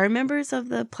 we are members of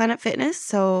the Planet Fitness,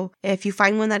 so if you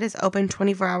find one that is open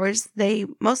 24 hours,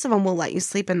 most of them will let you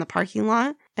sleep in the parking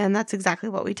lot, and that's exactly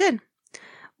what we did.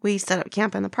 We set up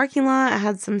camp in the parking lot,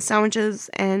 had some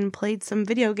sandwiches, and played some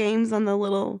video games on the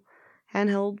little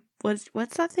handheld,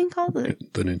 what's that thing called?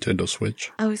 The Nintendo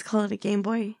Switch. I always call it a Game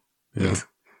Boy. Yeah.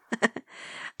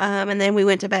 And then we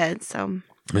went to bed, so...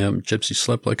 Gypsy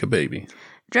slept like a baby.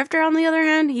 Drifter, on the other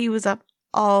hand, he was up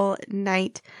all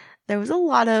night. There was a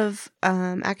lot of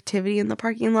activity in the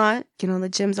parking lot. You know, the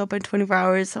gym's open 24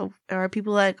 hours, so there are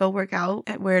people that go work out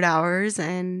at weird hours,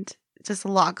 and just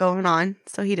a lot going on.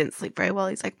 So he didn't sleep very well.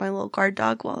 He's like my little guard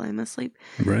dog while I'm asleep.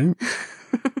 Right.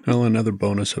 Well, another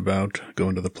bonus about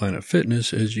going to the Planet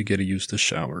Fitness is you get to use the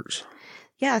showers.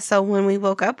 Yeah, so when we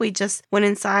woke up, we just went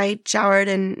inside, showered,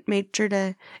 and made sure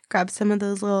to grab some of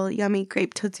those little yummy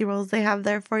grape Tootsie Rolls they have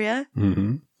there for you.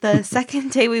 Mm-hmm. The second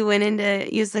day we went in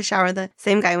to use the shower, the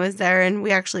same guy was there, and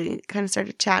we actually kind of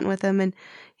started chatting with him, and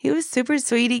he was super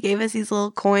sweet. He gave us these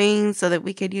little coins so that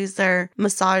we could use their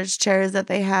massage chairs that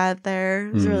they had there.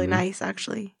 It was really nice,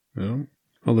 actually. Yeah.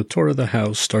 Well, the tour of the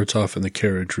house starts off in the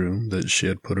carriage room that she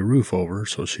had put a roof over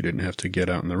so she didn't have to get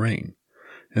out in the rain.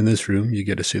 In this room, you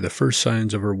get to see the first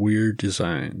signs of her weird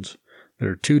designs. There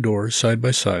are 2 doors side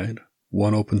by side.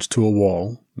 One opens to a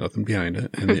wall, nothing behind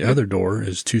it, and the other door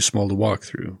is too small to walk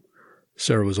through.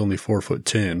 Sarah was only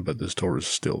 4'10", but this door is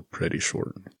still pretty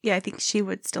short. Yeah, I think she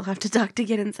would still have to duck to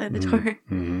get inside the door.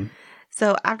 Mm-hmm.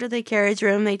 So after the carriage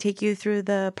room, they take you through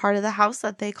the part of the house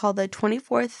that they call the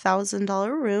 $24,000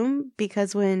 room,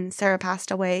 because when Sarah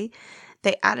passed away,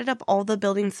 they added up all the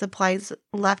building supplies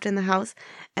left in the house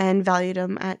and valued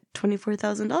them at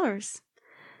 $24,000.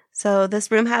 So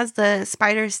this room has the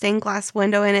spider stained glass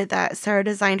window in it that Sarah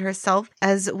designed herself,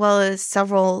 as well as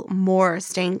several more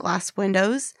stained glass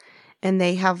windows. And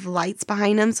they have lights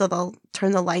behind them, so they'll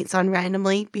turn the lights on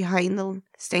randomly behind the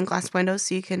stained glass windows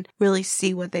so you can really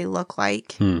see what they look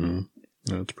like.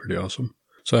 That's pretty awesome.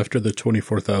 So after the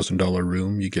 $24,000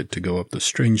 room, you get to go up the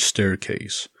strange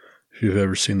staircase. If you've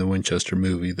ever seen the Winchester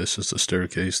movie, this is the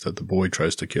staircase that the boy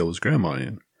tries to kill his grandma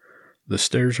in. The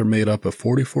stairs are made up of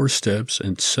 44 steps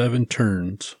and 7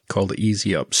 turns called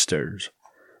easy up stairs.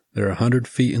 They're 100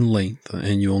 feet in length,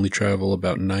 and you only travel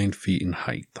about 9 feet in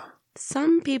height.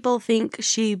 Some people think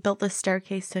she built the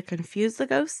staircase to confuse the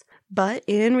ghosts, but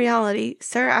in reality,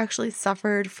 Sarah actually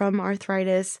suffered from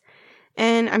arthritis,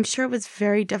 and I'm sure it was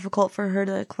very difficult for her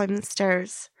to climb the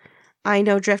stairs. I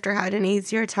know Drifter had an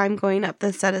easier time going up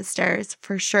the set of stairs,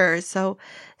 for sure, so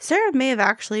Sarah may have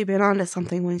actually been onto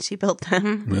something when she built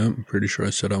them. Yeah, I'm pretty sure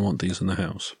I said I want these in the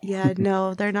house. Yeah,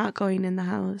 no, they're not going in the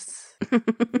house.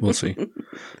 We'll see.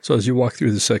 So as you walk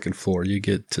through the second floor, you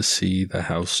get to see the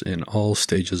house in all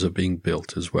stages of being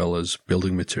built, as well as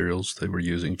building materials they were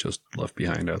using just left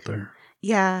behind out there.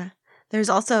 Yeah. There's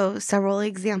also several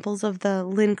examples of the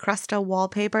Lincrusta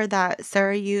wallpaper that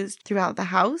Sarah used throughout the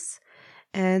house.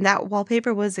 And that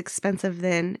wallpaper was expensive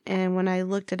then. And when I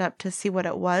looked it up to see what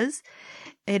it was,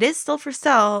 it is still for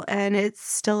sale, and it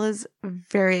still is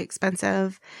very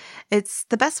expensive. It's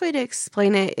the best way to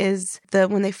explain it is that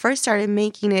when they first started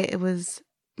making it, it was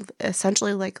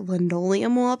essentially like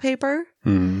linoleum wallpaper.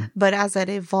 Mm-hmm. But as it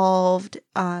evolved,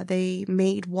 they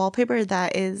made wallpaper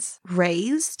that is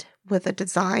raised with a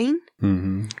design.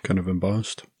 Mm-hmm. Kind of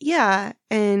embossed. Yeah,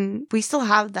 and we still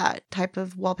have that type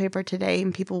of wallpaper today,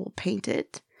 and people will paint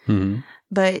it. Mm-hmm.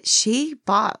 But she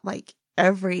bought like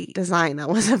every design that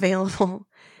was available,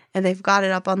 and they've got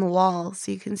it up on the wall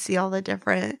so you can see all the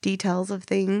different details of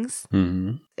things.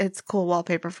 Mm-hmm. It's cool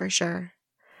wallpaper for sure.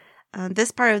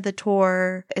 This part of the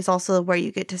tour is also where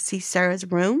you get to see Sarah's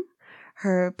room,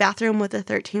 her bathroom with the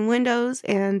 13 windows,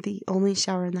 and the only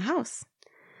shower in the house.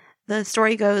 The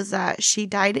story goes that she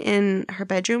died in her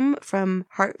bedroom from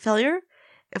heart failure.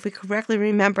 If we correctly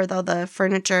remember, though, the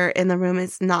furniture in the room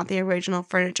is not the original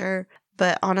furniture.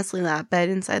 But honestly, that bed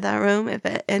inside that room, if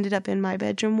it ended up in my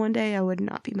bedroom one day, I would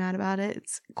not be mad about it.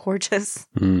 It's gorgeous.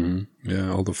 Mm-hmm.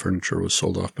 Yeah, all the furniture was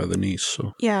sold off by the niece.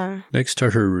 So Yeah. next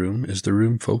to her room is the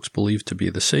room folks believe to be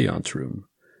the seance room.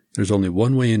 There's only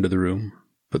one way into the room,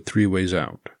 but 3 ways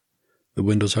out. The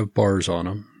windows have bars on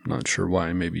them. Not sure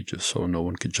why, maybe just so no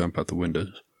one could jump out the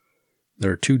windows.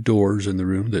 There are 2 doors in the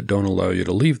room that don't allow you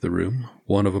to leave the room.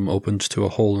 One of them opens to a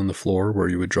hole in the floor where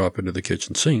you would drop into the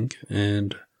kitchen sink,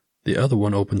 and the other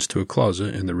one opens to a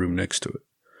closet in the room next to it.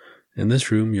 In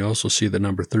this room, you also see the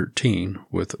number 13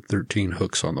 with 13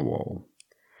 hooks on the wall.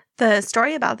 The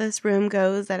story about this room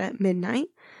goes that at midnight,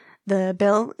 the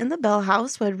bell in the bell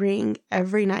house would ring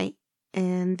every night,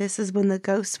 and this is when the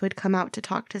ghosts would come out to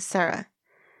talk to Sarah.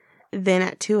 Then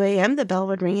at 2 a.m., the bell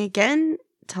would ring again,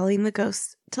 telling the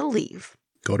ghosts to leave.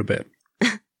 Go to bed.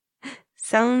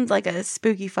 Sounds like a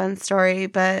spooky fun story,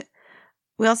 but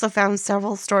we also found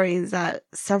several stories that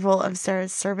several of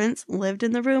Sarah's servants lived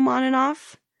in the room on and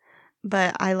off,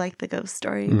 but I like the ghost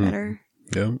story better.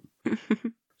 Yeah.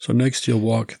 So next you'll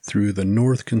walk through the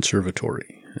North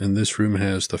Conservatory, and this room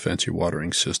has the fancy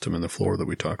watering system in the floor that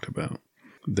we talked about.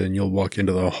 Then you'll walk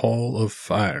into the Hall of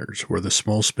Fires, where the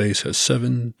small space has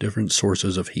 7 different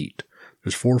sources of heat.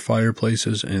 There's 4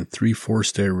 fireplaces and 3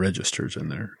 forced air registers in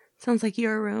there. Sounds like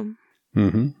your room.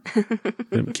 Mm-hmm.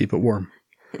 Yep, keep it warm.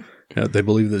 They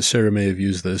believe that Sarah may have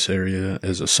used this area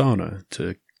as a sauna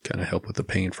to kind of help with the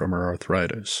pain from her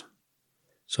arthritis.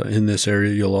 So in this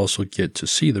area, you'll also get to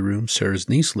see the room Sarah's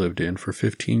niece lived in for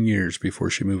 15 years before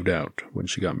she moved out when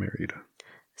she got married.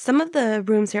 Some of the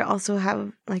rooms here also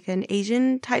have like an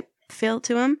Asian type feel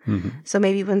to them. Mm-hmm. So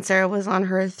maybe when Sarah was on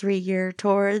her 3-year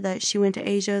tour that she went to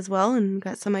Asia as well and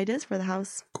got some ideas for the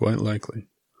house. Quite likely.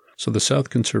 So the South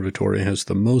Conservatory has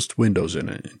the most windows in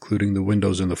it, including the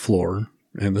windows in the floor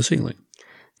and the ceiling.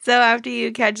 So after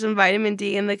you catch some vitamin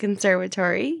D in the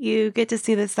conservatory, you get to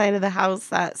see the side of the house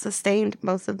that sustained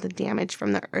most of the damage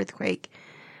from the earthquake.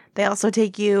 They also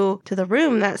take you to the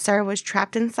room that Sarah was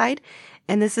trapped inside,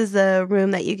 and this is the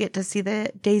room that you get to see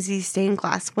the daisy stained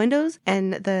glass windows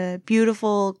and the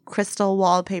beautiful crystal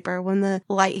wallpaper. When the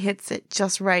light hits it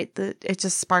just right, it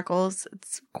just sparkles.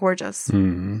 It's gorgeous.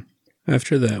 Mm-hmm.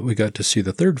 After that, we got to see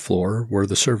the 3rd floor where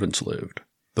the servants lived.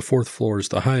 The 4th floor is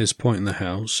the highest point in the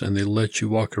house, and they let you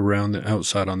walk around the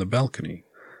outside on the balcony.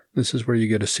 This is where you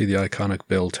get to see the iconic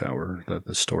bell tower that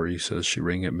the story says she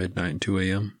rang at midnight and 2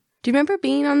 a.m. Do you remember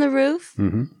being on the roof?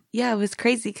 Mm-hmm. Yeah, it was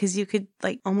crazy because you could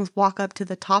like almost walk up to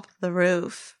the top of the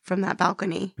roof from that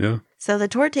balcony. Yeah. So the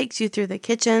tour takes you through the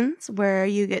kitchens where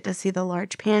you get to see the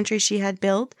large pantry she had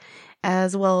built,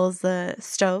 as well as the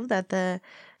stove that the...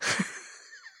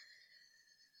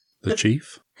 The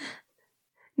chief?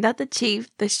 Not the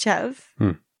chief, the chef.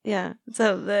 Yeah.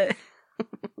 So the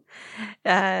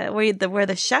where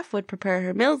the chef would prepare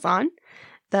her meals on.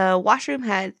 The washroom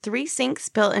had 3 sinks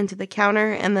built into the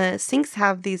counter, and the sinks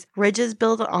have these ridges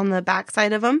built on the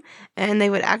backside of them, and they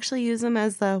would actually use them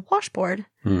as the washboard.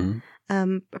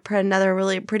 Another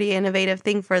really pretty innovative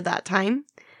thing for that time.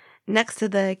 Next to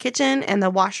the kitchen and the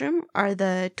washroom are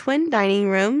the twin dining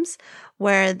rooms,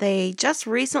 where they just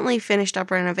recently finished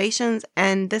up renovations,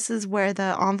 and this is where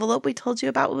the envelope we told you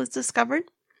about was discovered.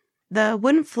 The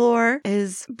wooden floor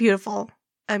is beautiful.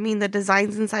 I mean, the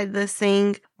designs inside this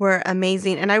thing were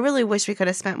amazing, and I really wish we could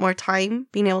have spent more time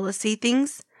being able to see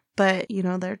things, but, you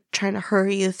know, they're trying to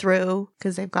hurry you through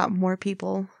because they've got more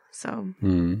people, so...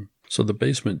 So the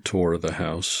basement tour of the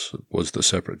house was the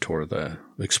separate tour, the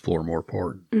Explore More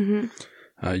part. Mm-hmm.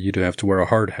 You do have to wear a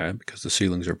hard hat because the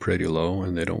ceilings are pretty low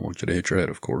and they don't want you to hit your head,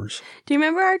 of course. Do you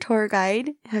remember our tour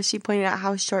guide, how she pointed out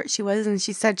how short she was, and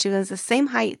she said she was the same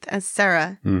height as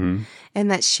Sarah, and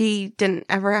that she didn't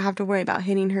ever have to worry about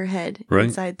hitting her head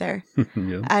inside there.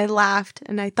 Yeah. I laughed,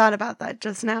 and I thought about that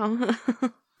just now.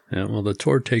 Yeah, well, the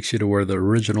tour takes you to where the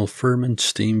original Furman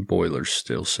steam boiler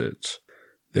still sits.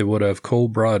 They would have coal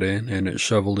brought in and it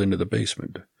shoveled into the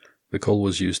basement. The coal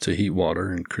was used to heat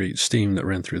water and create steam that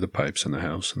ran through the pipes in the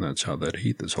house, and that's how that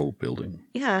heat this whole building.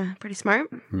 Yeah, pretty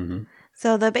smart. Mm-hmm.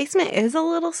 So the basement is a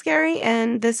little scary,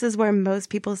 and this is where most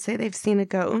people say they've seen a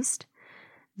ghost.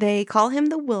 They call him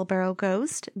the wheelbarrow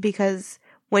ghost because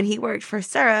when he worked for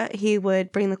Sarah, he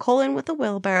would bring the coal in with the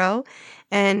wheelbarrow,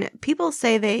 and people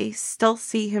say they still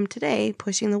see him today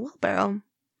pushing the wheelbarrow.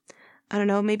 I don't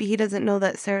know, maybe he doesn't know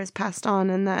that Sarah's passed on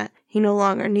and that he no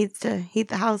longer needs to heat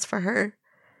the house for her.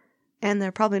 And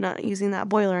they're probably not using that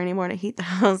boiler anymore to heat the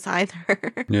house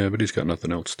either. Yeah, but he's got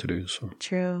nothing else to do, so.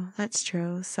 True, that's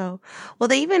true. So, well,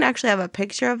 they even actually have a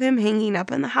picture of him hanging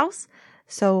up in the house.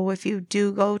 So if you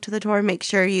do go to the tour, make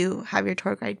sure you have your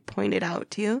tour guide pointed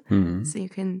out to you so you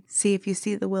can see if you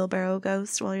see the wheelbarrow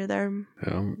ghost while you're there.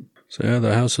 So yeah,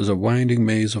 the house is a winding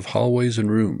maze of hallways and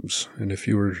rooms. And if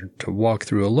you were to walk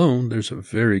through alone, there's a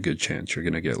very good chance you're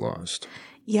going to get lost.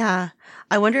 Yeah.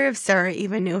 I wonder if Sarah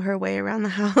even knew her way around the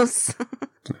house.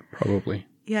 Probably.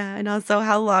 Yeah. And also,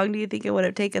 how long do you think it would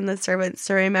have taken the servants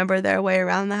to remember their way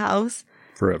around the house?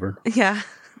 Forever. Yeah.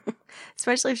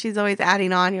 Especially if she's always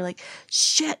adding on. You're like,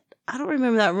 shit, I don't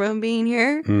remember that room being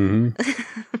here.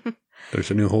 Mm-hmm.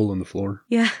 There's a new hole in the floor.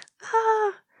 Yeah.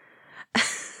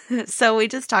 So we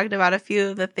just talked about a few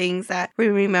of the things that we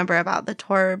remember about the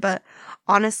tour, but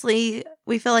honestly,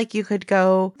 we feel like you could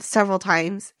go several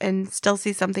times and still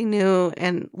see something new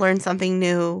and learn something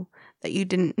new that you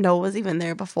didn't know was even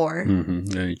there before.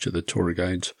 Mm-hmm. Yeah, each of the tour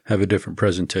guides have a different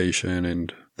presentation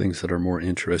and things that are more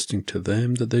interesting to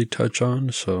them that they touch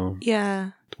on. So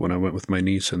yeah. When I went with my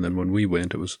niece and then when we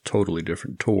went, it was a totally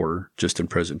different tour, just in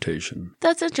presentation.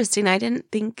 That's interesting. I didn't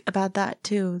think about that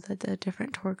too, that the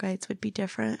different tour guides would be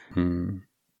different.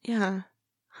 Yeah.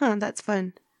 Huh, that's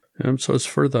fun. So as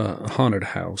for the haunted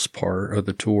house part of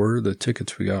the tour, the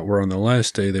tickets we got were on the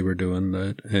last day they were doing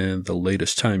that and the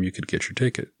latest time you could get your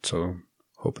ticket. So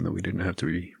hoping that we didn't have to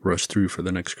be rushed through for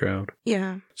the next crowd.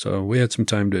 Yeah. So we had some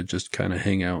time to just kind of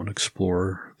hang out and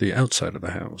explore the outside of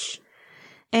the house.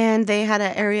 And they had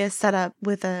an area set up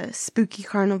with a spooky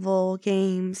carnival,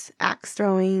 games, axe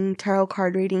throwing, tarot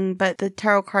card reading, but the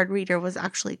tarot card reader was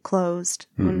actually closed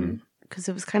because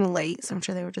it was kind of late, so I'm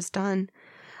sure they were just done.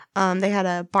 They had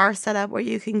a bar set up where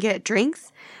you can get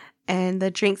drinks, and the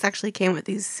drinks actually came with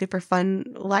these super fun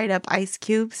light-up ice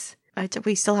cubes.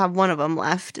 We still have one of them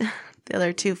left. The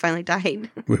other two finally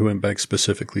died. We went back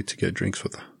specifically to get drinks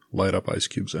with light up ice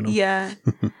cubes in them. Yeah.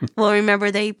 Well, remember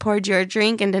they poured your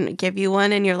drink and didn't give you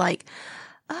one, and you're like,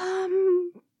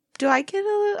 do I get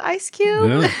an ice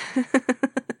cube?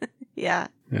 Yeah.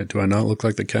 Yeah. Do I not look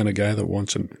like the kind of guy that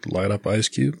wants a light up ice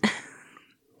cube?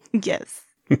 Yes.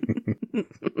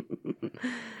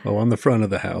 Well, on the front of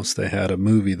the house, they had a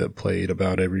movie that played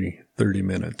about every 30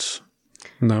 minutes.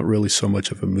 Not really so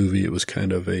much of a movie. It was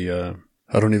kind of a,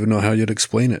 I don't even know how you'd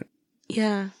explain it.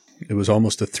 Yeah. It was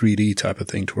almost a 3D type of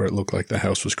thing to where it looked like the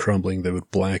house was crumbling. They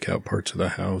would black out parts of the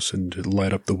house and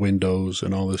light up the windows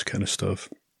and all this kind of stuff.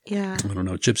 Yeah. I don't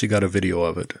know. Gypsy got a video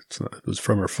of it. It was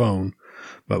from her phone,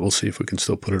 but we'll see if we can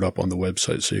still put it up on the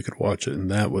website so you could watch it. And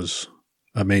that was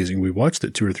amazing. We watched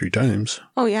it 2 or 3 times.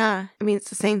 Oh, yeah. I mean, it's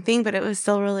the same thing, but it was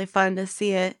still really fun to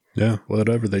see it. Yeah.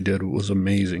 Whatever they did was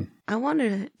amazing. I wanted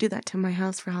to do that to my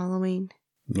house for Halloween.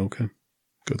 Okay.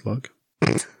 Good luck.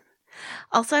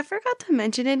 Also, I forgot to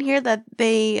mention in here that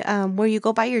they, where you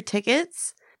go buy your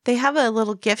tickets, they have a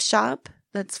little gift shop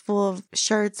that's full of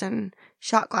shirts and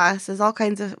shot glasses, all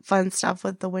kinds of fun stuff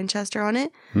with the Winchester on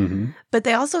it. But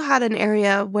they also had an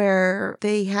area where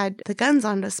they had the guns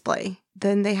on display.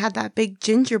 Then they had that big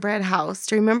gingerbread house.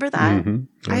 Do you remember that?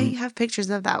 I have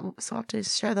pictures of that, so I'll have to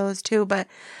share those too. But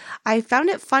I found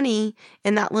it funny,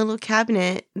 in that little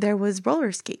cabinet, there was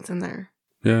roller skates in there.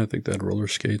 Yeah, I think they had roller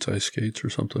skates, ice skates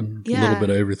or something. Yeah. A little bit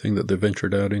of everything that they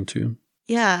ventured out into.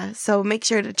 Yeah, so make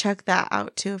sure to check that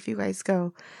out too if you guys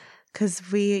go. Because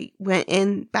we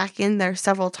went back in there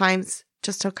several times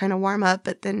just to kind of warm up,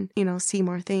 but then, see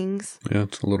more things. Yeah,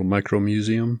 it's a little micro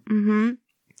museum.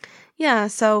 Yeah,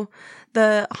 so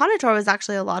the haunted tour was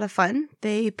actually a lot of fun.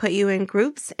 They put you in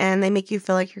groups and they make you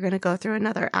feel like you're going to go through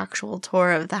another actual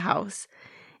tour of the house.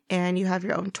 And you have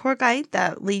your own tour guide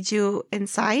that leads you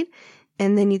inside.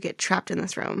 And then you get trapped in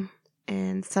this room,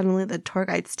 and suddenly the tour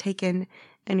guide's taken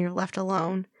and you're left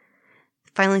alone.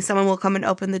 Finally, someone will come and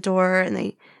open the door, and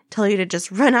they tell you to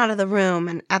just run out of the room.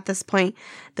 And at this point,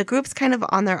 the group's kind of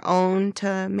on their own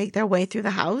to make their way through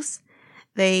the house.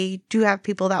 They do have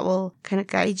people that will kind of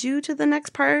guide you to the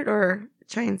next part or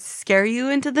try and scare you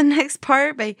into the next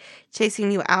part by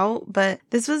chasing you out. But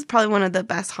this was probably one of the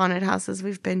best haunted houses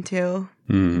we've been to.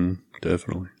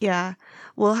 Definitely. Yeah.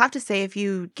 We'll have to say if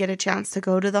you get a chance to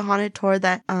go to the haunted tour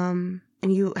that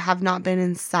and you have not been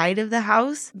inside of the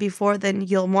house before, then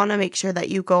you'll want to make sure that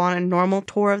you go on a normal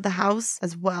tour of the house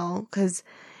as well, because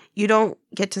you don't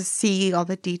get to see all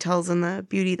the details and the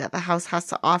beauty that the house has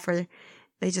to offer.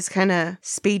 They just kind of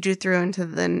speed you through into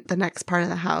the next part of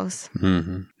the house.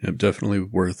 Mm-hmm. Yep, definitely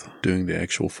worth doing the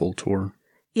actual full tour.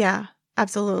 Yeah,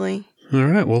 absolutely. All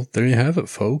right, well, there you have it,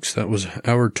 folks. That was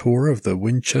our tour of the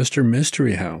Winchester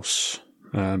Mystery House.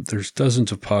 There's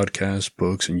dozens of podcasts,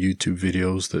 books, and YouTube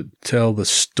videos that tell the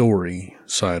story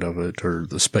side of it, or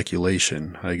the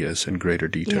speculation, I guess, in greater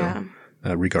detail.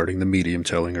 Yeah. Regarding the medium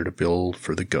telling her to bill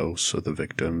for the ghosts of the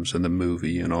victims and the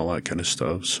movie and all that kind of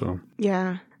stuff. So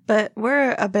yeah. But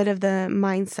we're a bit of the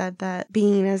mindset that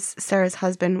being as Sarah's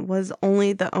husband was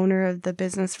only the owner of the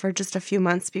business for just a few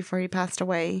months before he passed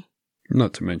away.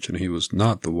 Not to mention he was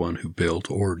not the one who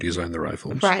built or designed the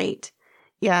rifles. Right.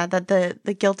 Yeah, that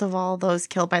the guilt of all those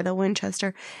killed by the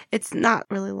Winchester, it's not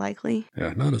really likely.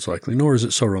 Yeah, not as likely, nor is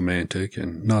it so romantic,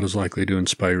 and not as likely to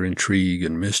inspire intrigue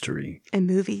and mystery. And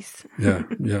movies. Yeah,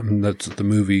 and that's the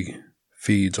movie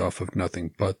feeds off of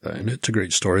nothing but that. And it's a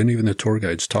great story, and even the tour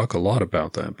guides talk a lot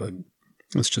about that, but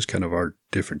it's just kind of our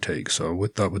different take. So we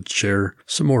thought we'd share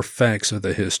some more facts of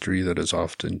the history that is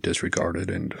often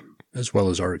disregarded, and as well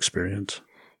as our experience.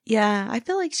 Yeah, I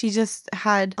feel like she just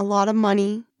had a lot of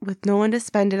money with no one to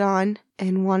spend it on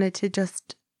and wanted to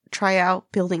just try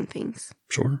out building things.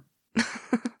 Sure.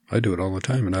 I do it all the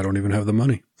time, and I don't even have the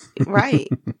money. Right.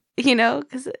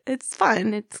 Because it's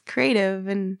fun. It's creative,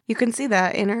 and you can see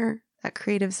that in her, that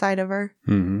creative side of her.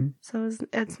 Mm-hmm. So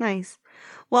it's nice.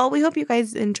 Well, we hope you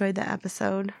guys enjoyed the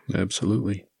episode.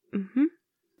 Absolutely. Mm-hmm.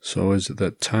 So is it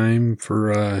that time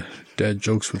for dad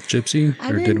jokes with Gypsy?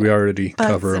 Or did we already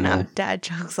cover them all? Out dad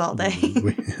jokes all day.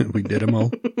 we did them all?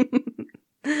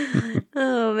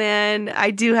 Oh, man.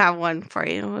 I do have one for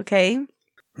you, okay?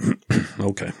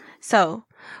 Okay. So,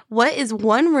 what is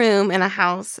one room in a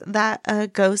house that a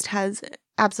ghost has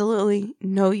absolutely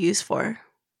no use for?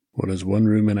 What is one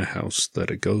room in a house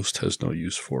that a ghost has no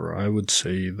use for? I would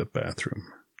say the bathroom.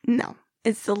 No,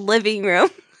 it's the living room.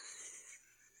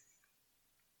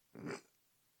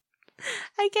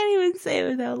 I can't even say it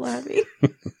without laughing.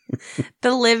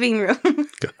 The living room.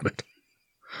 Got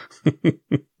it.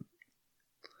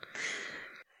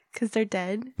 Because they're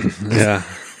dead. Yeah.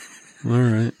 All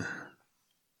right.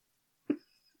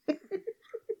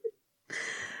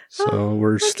 So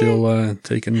we're still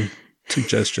taking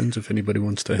suggestions if anybody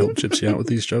wants to help Gypsy out with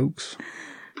these jokes.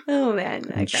 Oh,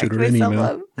 man. I shoot her an email.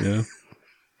 Up. Yeah.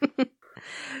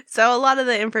 So a lot of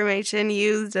the information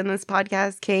used in this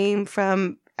podcast came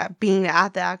from being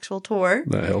at the actual tour.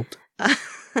 That helped.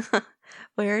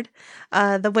 Weird.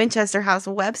 The Winchester House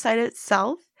website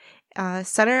itself,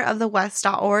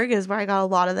 centerofthewest.org is where I got a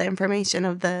lot of the information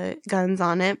of the guns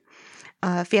on it.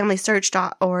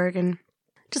 FamilySearch.org and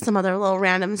just some other little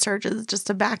random searches just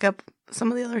to back up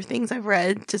some of the other things I've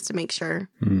read just to make sure.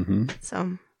 Mm-hmm.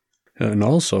 So. And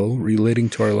also, relating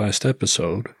to our last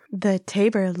episode, the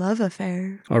Tabor love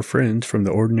affair. Our friends from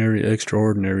the Ordinary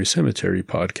Extraordinary Cemetery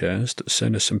podcast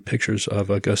sent us some pictures of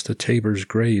Augusta Tabor's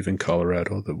grave in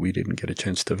Colorado that we didn't get a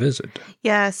chance to visit.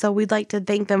 Yeah, so we'd like to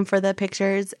thank them for the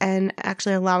pictures and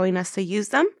actually allowing us to use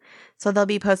them. So they'll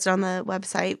be posted on the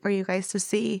website for you guys to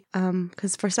see.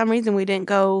 Because for some reason we didn't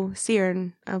go see her,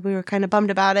 and we were kind of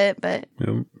bummed about it, but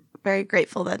very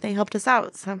grateful that they helped us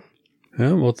out. So.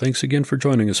 Yeah, well, thanks again for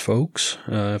joining us, folks.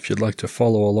 If you'd like to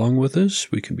follow along with us,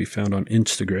 we can be found on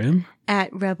Instagram.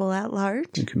 At Rebel at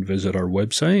Large. You can visit our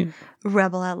website.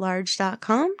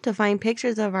 RebelAtLarge.com to find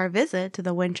pictures of our visit to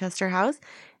the Winchester House.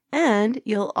 And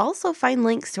you'll also find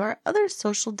links to our other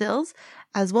social deals,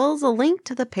 as well as a link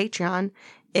to the Patreon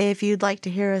if you'd like to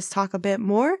hear us talk a bit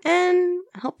more and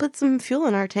help put some fuel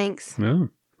in our tanks. Yeah.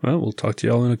 Well, we'll talk to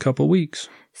y'all in a couple weeks.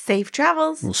 Safe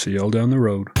travels. We'll see y'all down the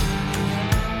road.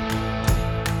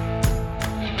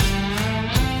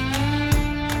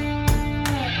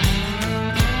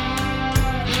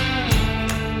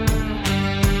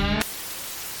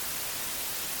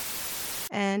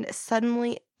 And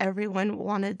suddenly everyone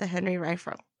wanted the Henry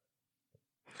rifle.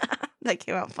 That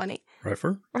came out funny.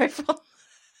 Rifle? Rifle.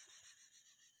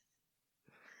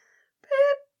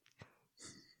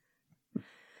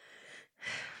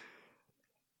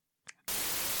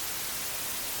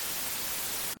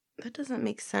 That doesn't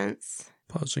make sense.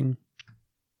 Pausing.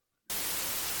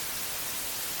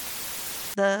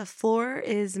 The floor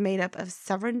is made up of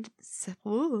Selvin.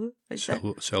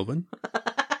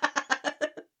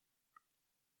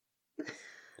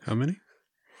 How many?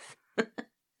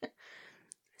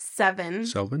 7.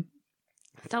 Selvin?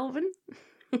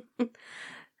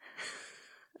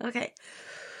 Okay.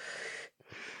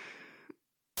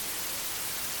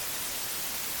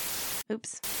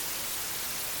 Oops.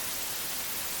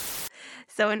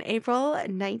 So in April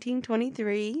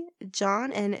 1923,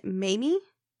 John and Mamie,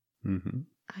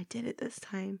 I did it this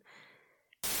time.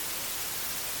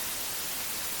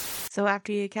 So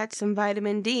after you catch some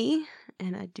vitamin D,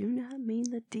 and I do not mean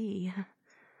the D.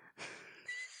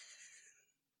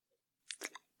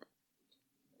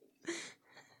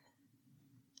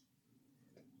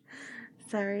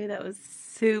 Sorry, that was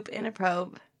soup in a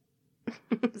probe.